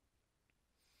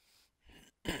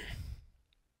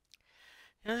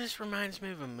 This reminds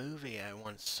me of a movie I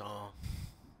once saw.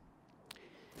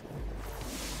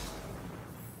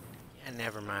 Yeah,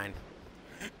 never mind.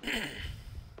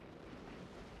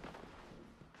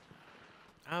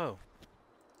 Oh,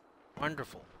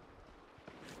 wonderful.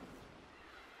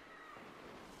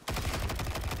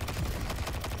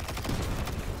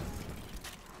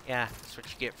 Yeah, that's what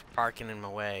you get for parking in my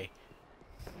way.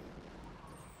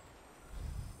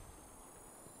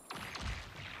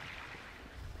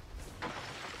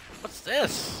 What's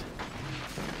this?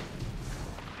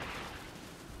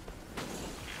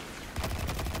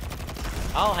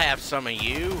 I'll have some of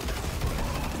you.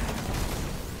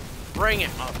 Bring it,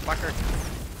 motherfucker.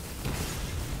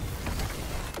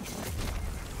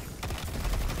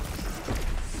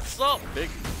 What's up, big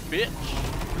bitch?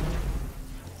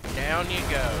 Down you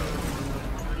go.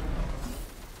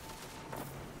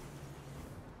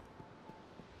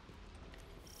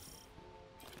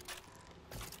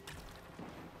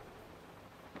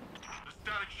 The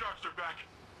static shocks are back.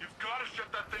 You've got to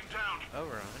shut that thing down. Oh,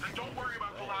 right. And don't worry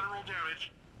about collateral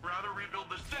damage. Rather rebuild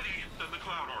the city than the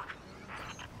Cloud Ark.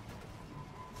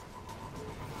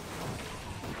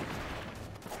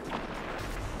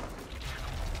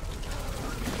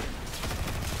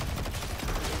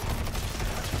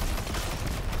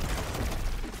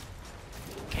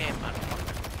 Okay,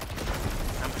 motherfucker.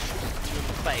 I'm gonna shoot you in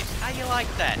the face. How you like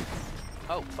that?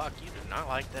 Oh, fuck, you did not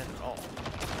like that at all.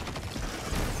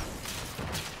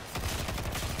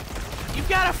 You've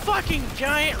got a fucking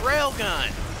giant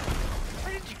railgun!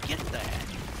 Where did you get that?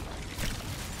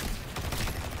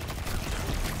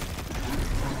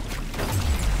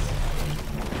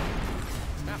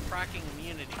 Stop fracking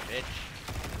immunity, bitch.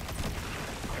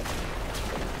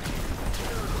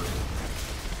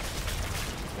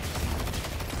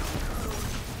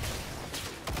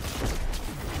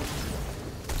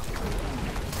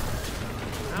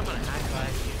 I'm gonna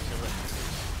high-five you till it hurts.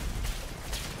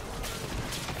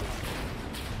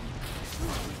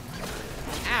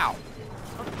 Ow!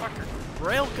 Motherfucker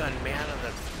railgun me out of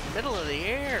the middle of the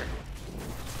air.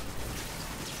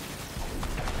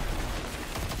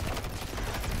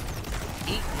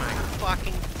 Eat my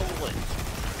fucking bullet,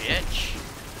 bitch.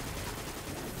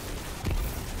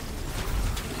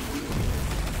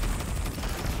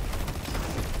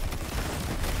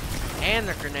 And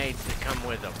the grenades that come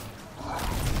with them.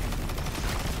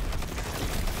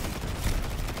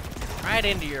 Right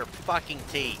into your fucking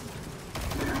teeth.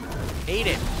 Eat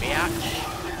it, bitch.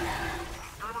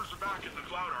 Tremors are back in the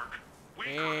Cloud Ark.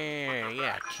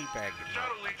 Yeah, teabag The your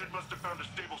Shadow motherfucker. Legion must have found a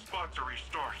stable spot to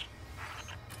restart.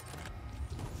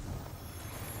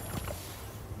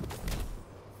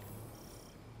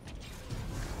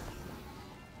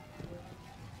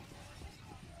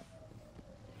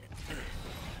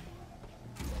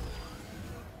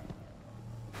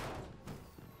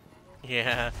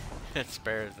 Yeah, that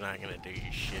Sparrow's not gonna do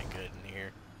you shit good in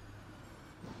here.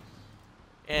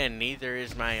 And neither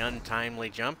is my untimely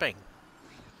jumping.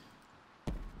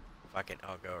 Fuck it,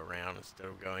 I'll go around instead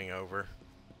of going over.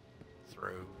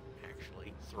 Through,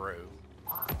 actually, through.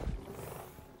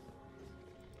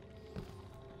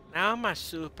 Now my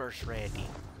super's ready.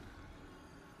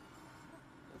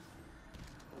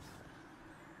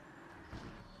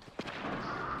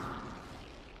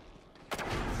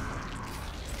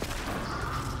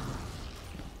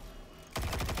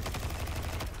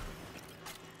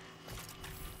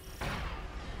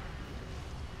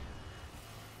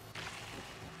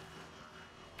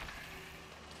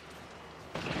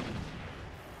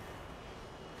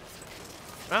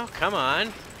 Oh, come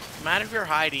on. I'm out of your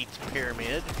hide eats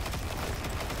pyramid.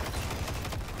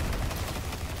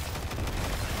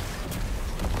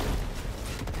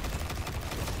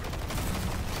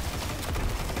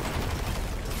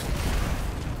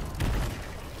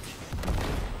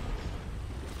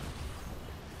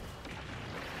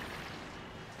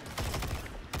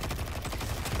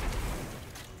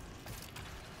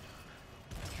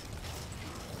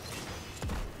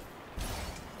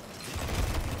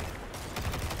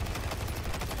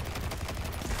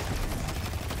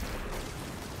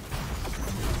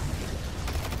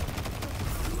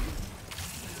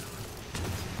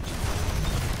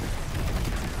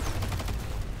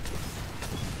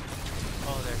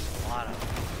 Oh, there's a lot of them.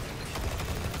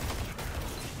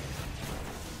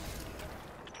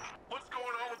 What's going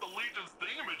on with the Legion's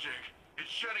thingamajig?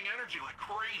 It's shedding energy like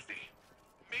crazy.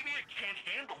 Maybe it can't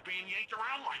handle being yanked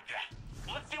around like that.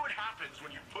 Let's see what happens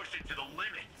when you push it to the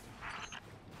limit.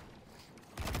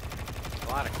 A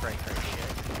lot of cray-cray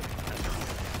shit.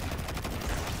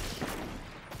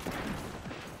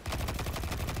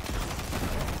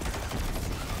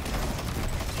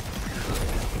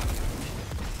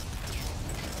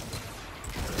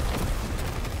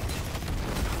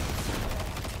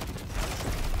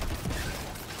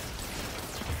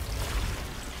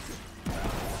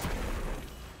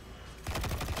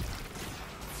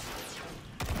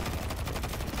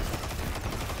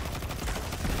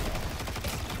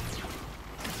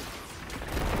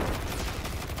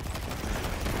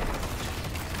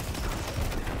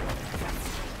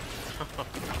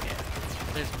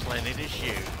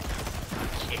 shoot.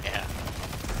 Yeah.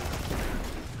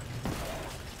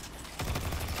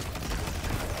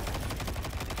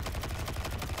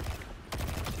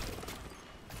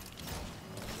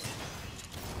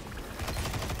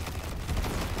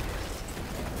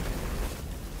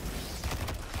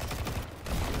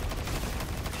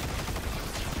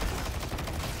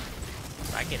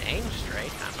 If I can aim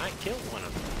straight, I might kill one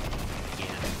of them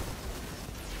again.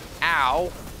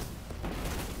 Ow!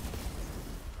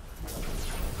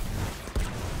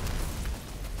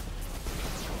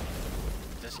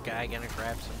 Is this guy gonna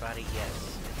grab somebody? Yes.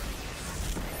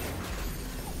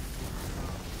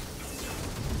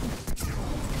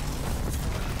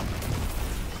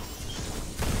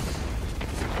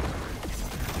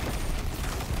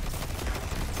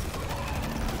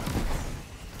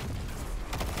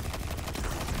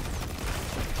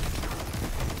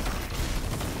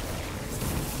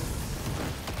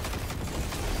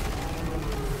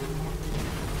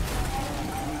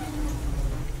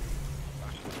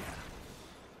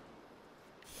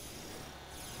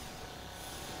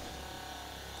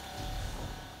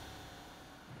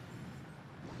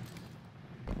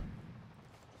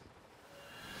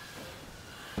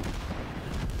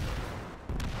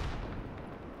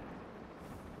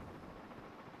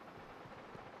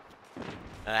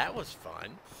 That was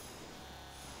fun.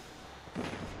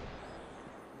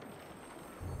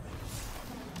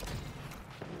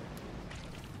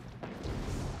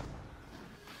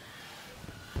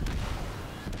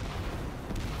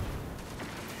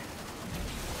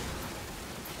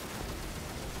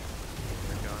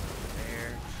 We're going over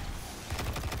there.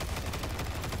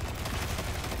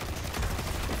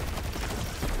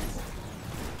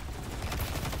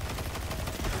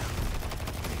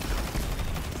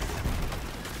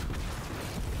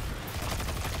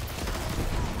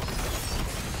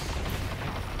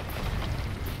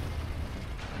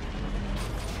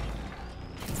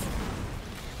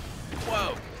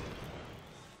 Whoa!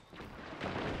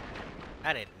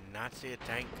 I did not see a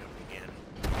tank come again.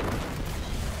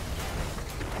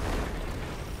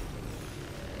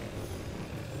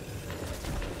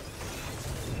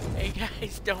 Hey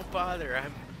guys, don't bother.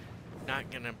 I'm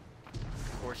not gonna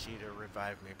force you to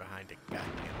revive me behind a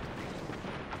goddamn thing.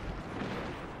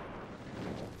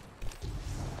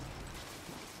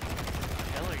 What the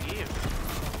hell are you?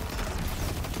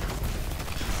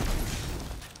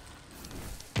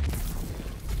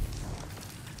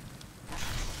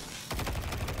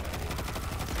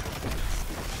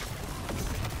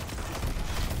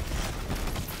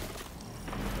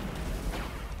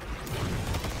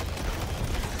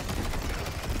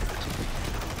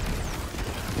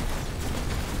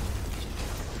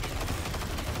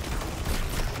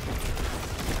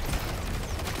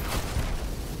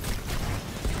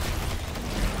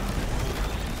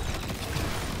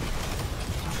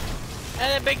 And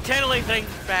that big tentally thing's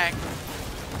back.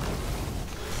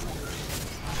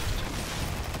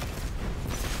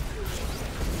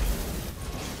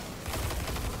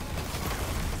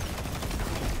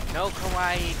 No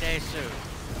kawaii desu.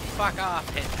 Fuck off,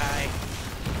 hentai.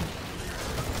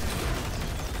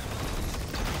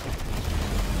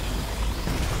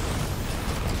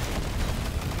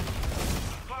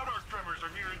 Cloud arc tremors are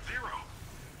nearing zero.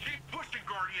 Keep pushing,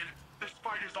 Guardian. This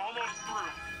fight is almost through.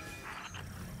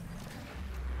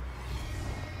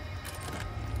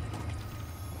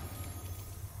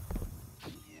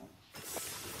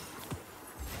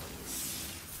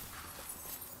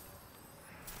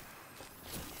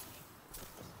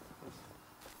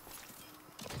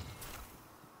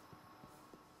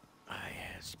 I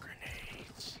has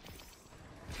grenades.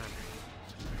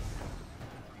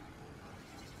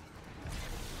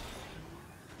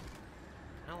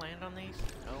 Can I land on these?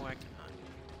 Oh, I cannot.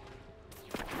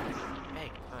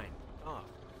 Hey, fine. Off.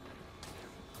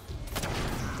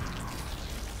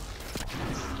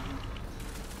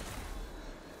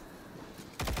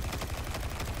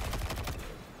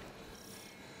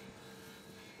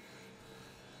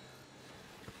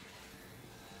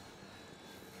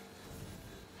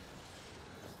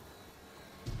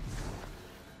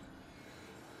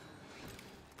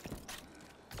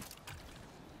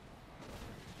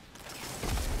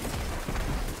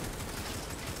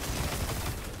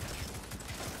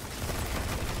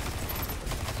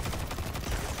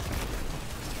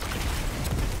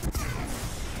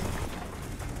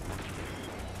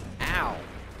 Ow!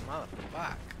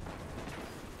 Motherfuck.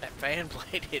 That fan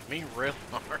blade hit me real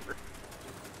hard.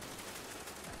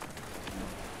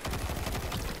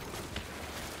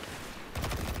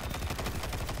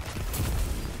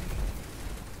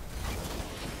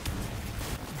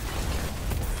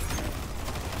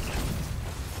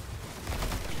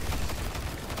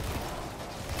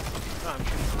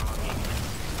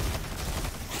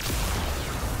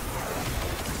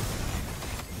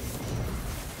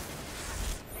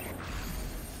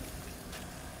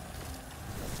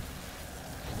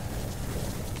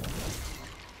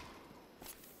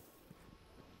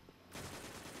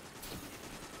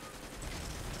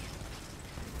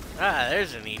 Ah,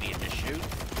 there's an idiot to shoot.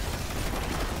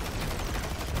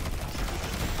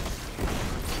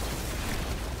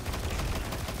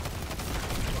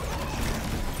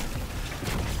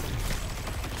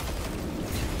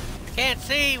 Can't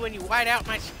see when you white out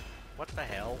my... What the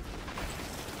hell?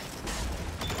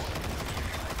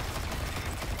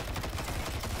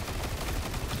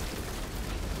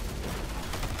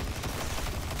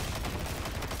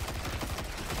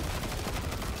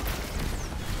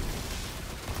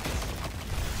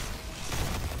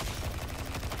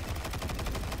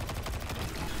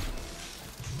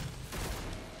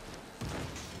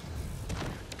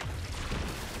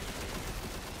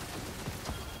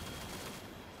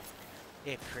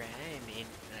 A crime in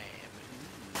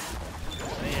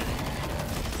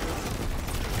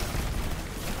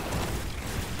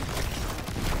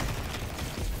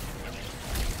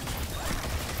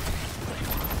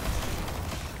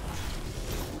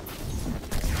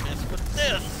mess with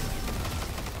this.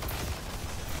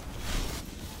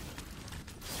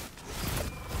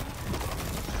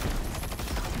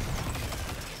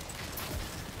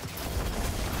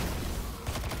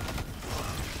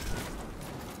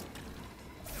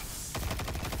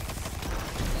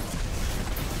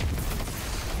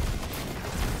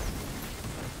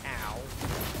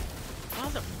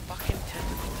 Motherfucking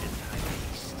tentacle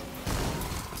anti-beast.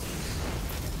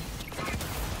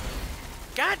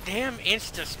 Goddamn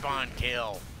insta spawn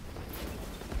kill.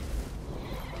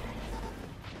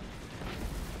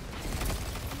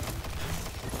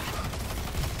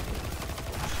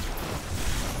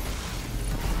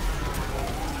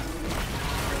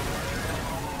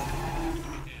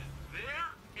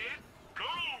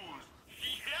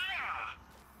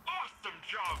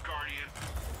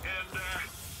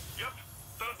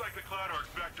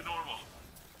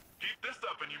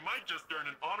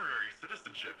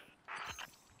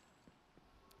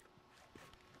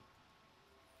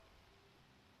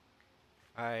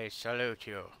 I salute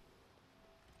you.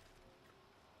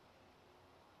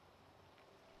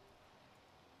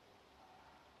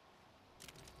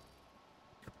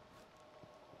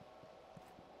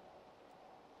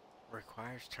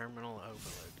 Requires terminal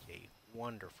overload key.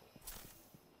 Wonderful.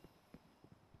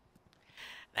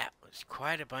 That was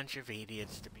quite a bunch of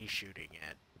idiots to be shooting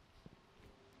at.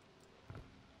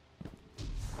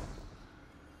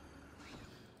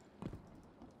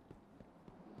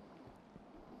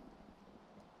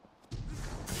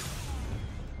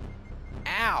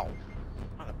 Ow!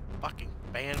 Motherfucking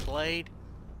band blade.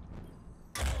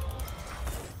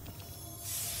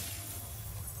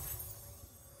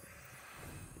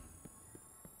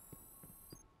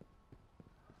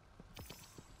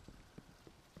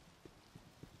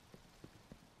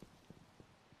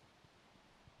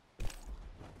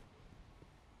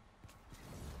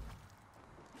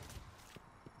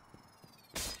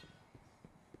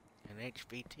 An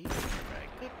HVT, right?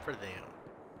 Good for them.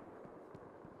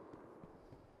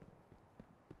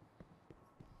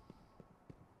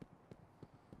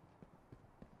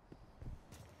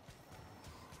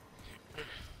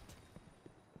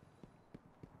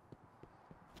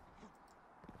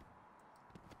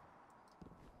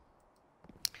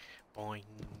 Boing,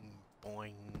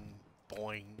 boing,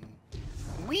 boing.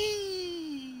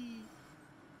 Whee!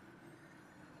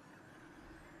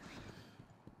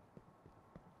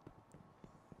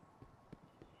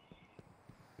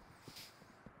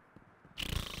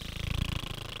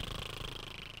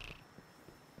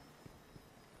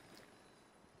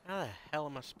 How the hell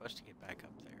am I supposed to get back up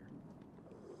there?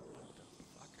 What the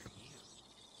fuck are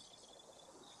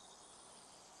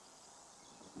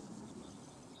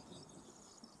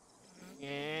you?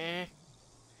 Yeah.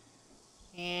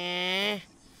 Yeah.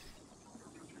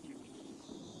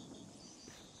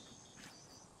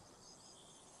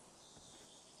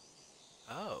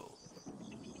 Oh.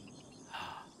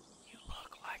 You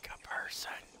look like a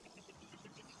person.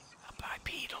 A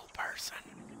bipedal person.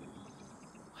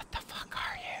 What the fuck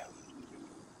are you?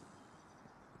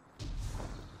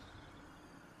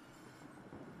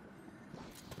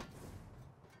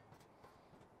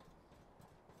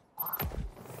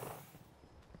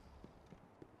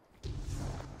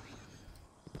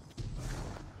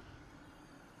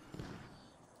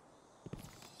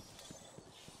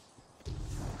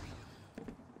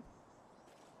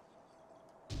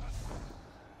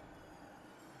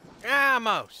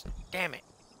 Almost. Damn it.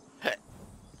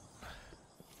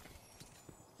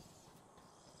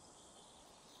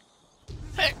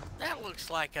 Hey, that looks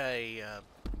like a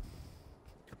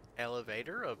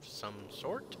elevator of some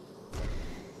sort.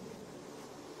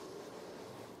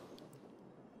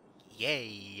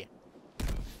 Yay.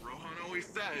 Rohan always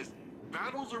says,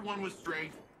 battles are won with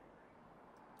strength.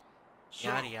 So,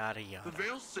 Yada yada the yada.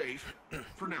 Veil's safe,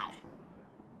 for now.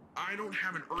 I don't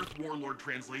have an Earth Warlord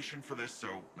translation for this, so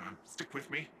stick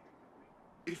with me.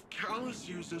 If Callus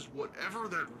uses whatever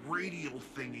that radial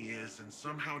thingy is and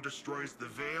somehow destroys the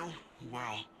Veil,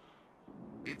 well,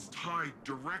 it's tied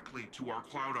directly to our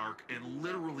Cloud Arc and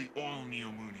literally all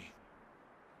Neomuni.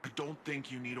 I don't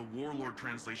think you need a Warlord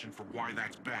translation for why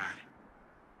that's bad.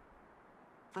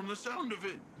 From the sound of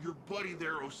it, your buddy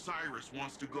there, Osiris,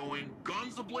 wants to go in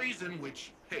guns a-blazing,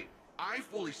 which, hey, I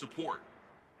fully support.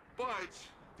 But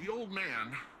the old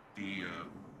man, the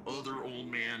other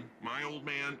old man, my old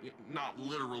man, not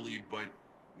literally, but,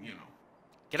 you know.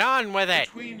 Get on with it!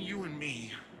 Between you and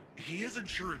me, he isn't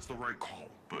sure it's the right call,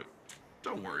 but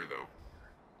don't worry though.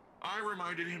 I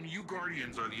reminded him you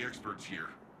Guardians are the experts here.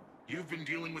 You've been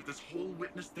dealing with this whole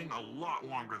witness thing a lot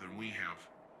longer than we have.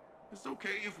 It's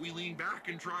okay if we lean back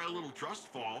and try a little trust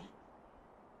fall.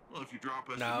 Well, if you drop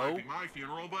us, it might be my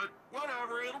funeral, but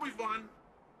whatever, it'll be fun.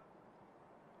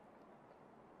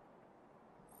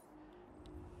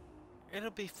 It'll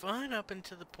be fun up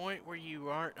until the point where you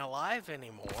aren't alive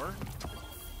anymore.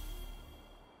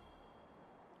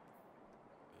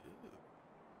 Ooh.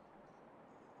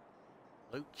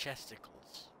 Loot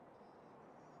chesticles.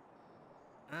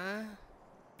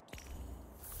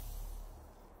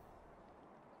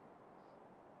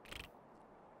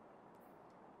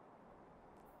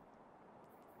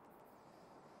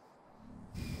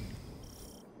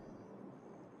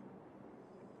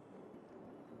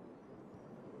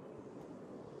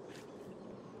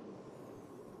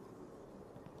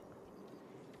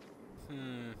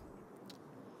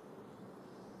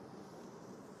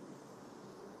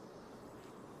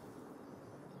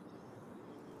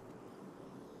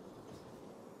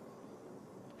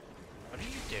 What are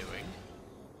you doing?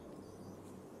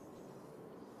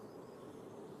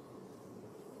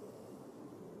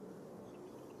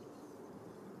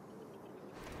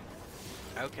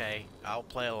 Okay, I'll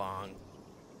play along.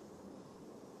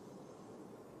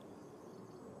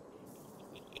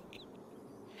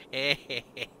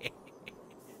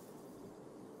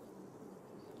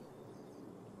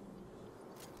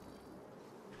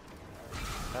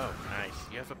 Oh, nice.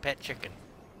 You have a pet chicken.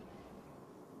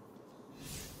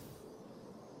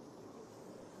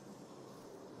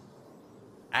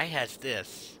 I has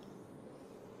this.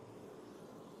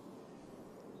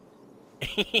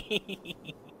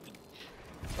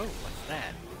 Oh, what's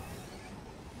that?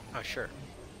 Oh, sure.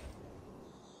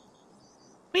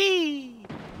 Whee!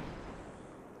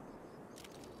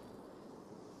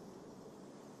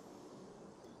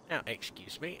 Now,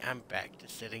 excuse me, I'm back to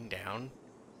sitting down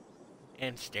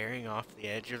and staring off the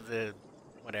edge of the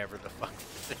whatever the fuck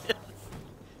this is.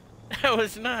 That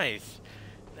was nice.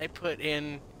 They put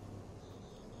in...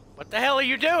 What the hell are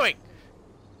you doing?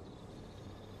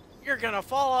 You're gonna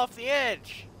fall off the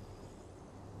edge.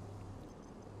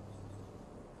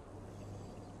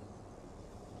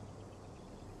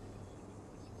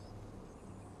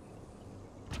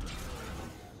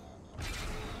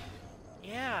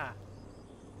 Yeah.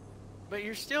 But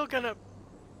you're still gonna...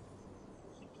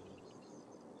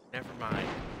 Never mind.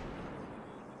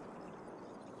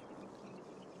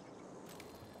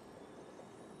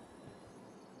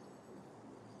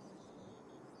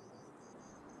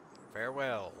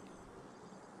 Farewell.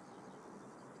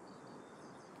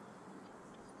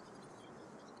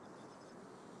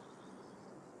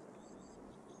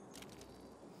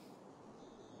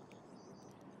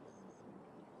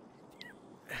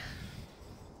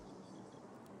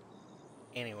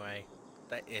 Anyway,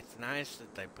 it's nice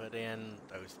that they put in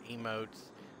those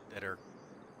emotes that are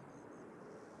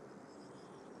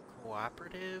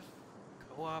cooperative,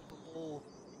 co-opable,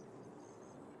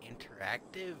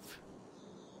 interactive.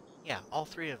 Yeah, all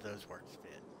three of those words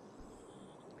fit.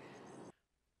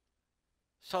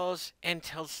 So's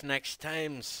until next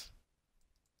times.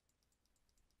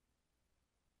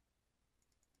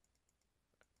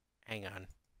 Hang on.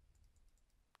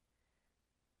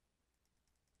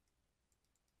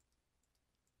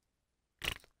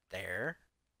 There.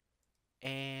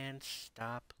 And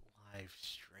stop live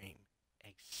stream.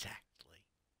 Exactly.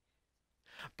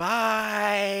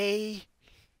 Bye!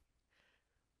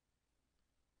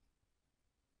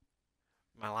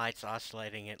 My light's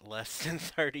oscillating at less than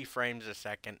 30 frames a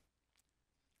second.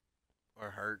 Or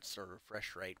hertz or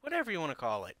refresh rate. Whatever you want to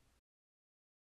call it.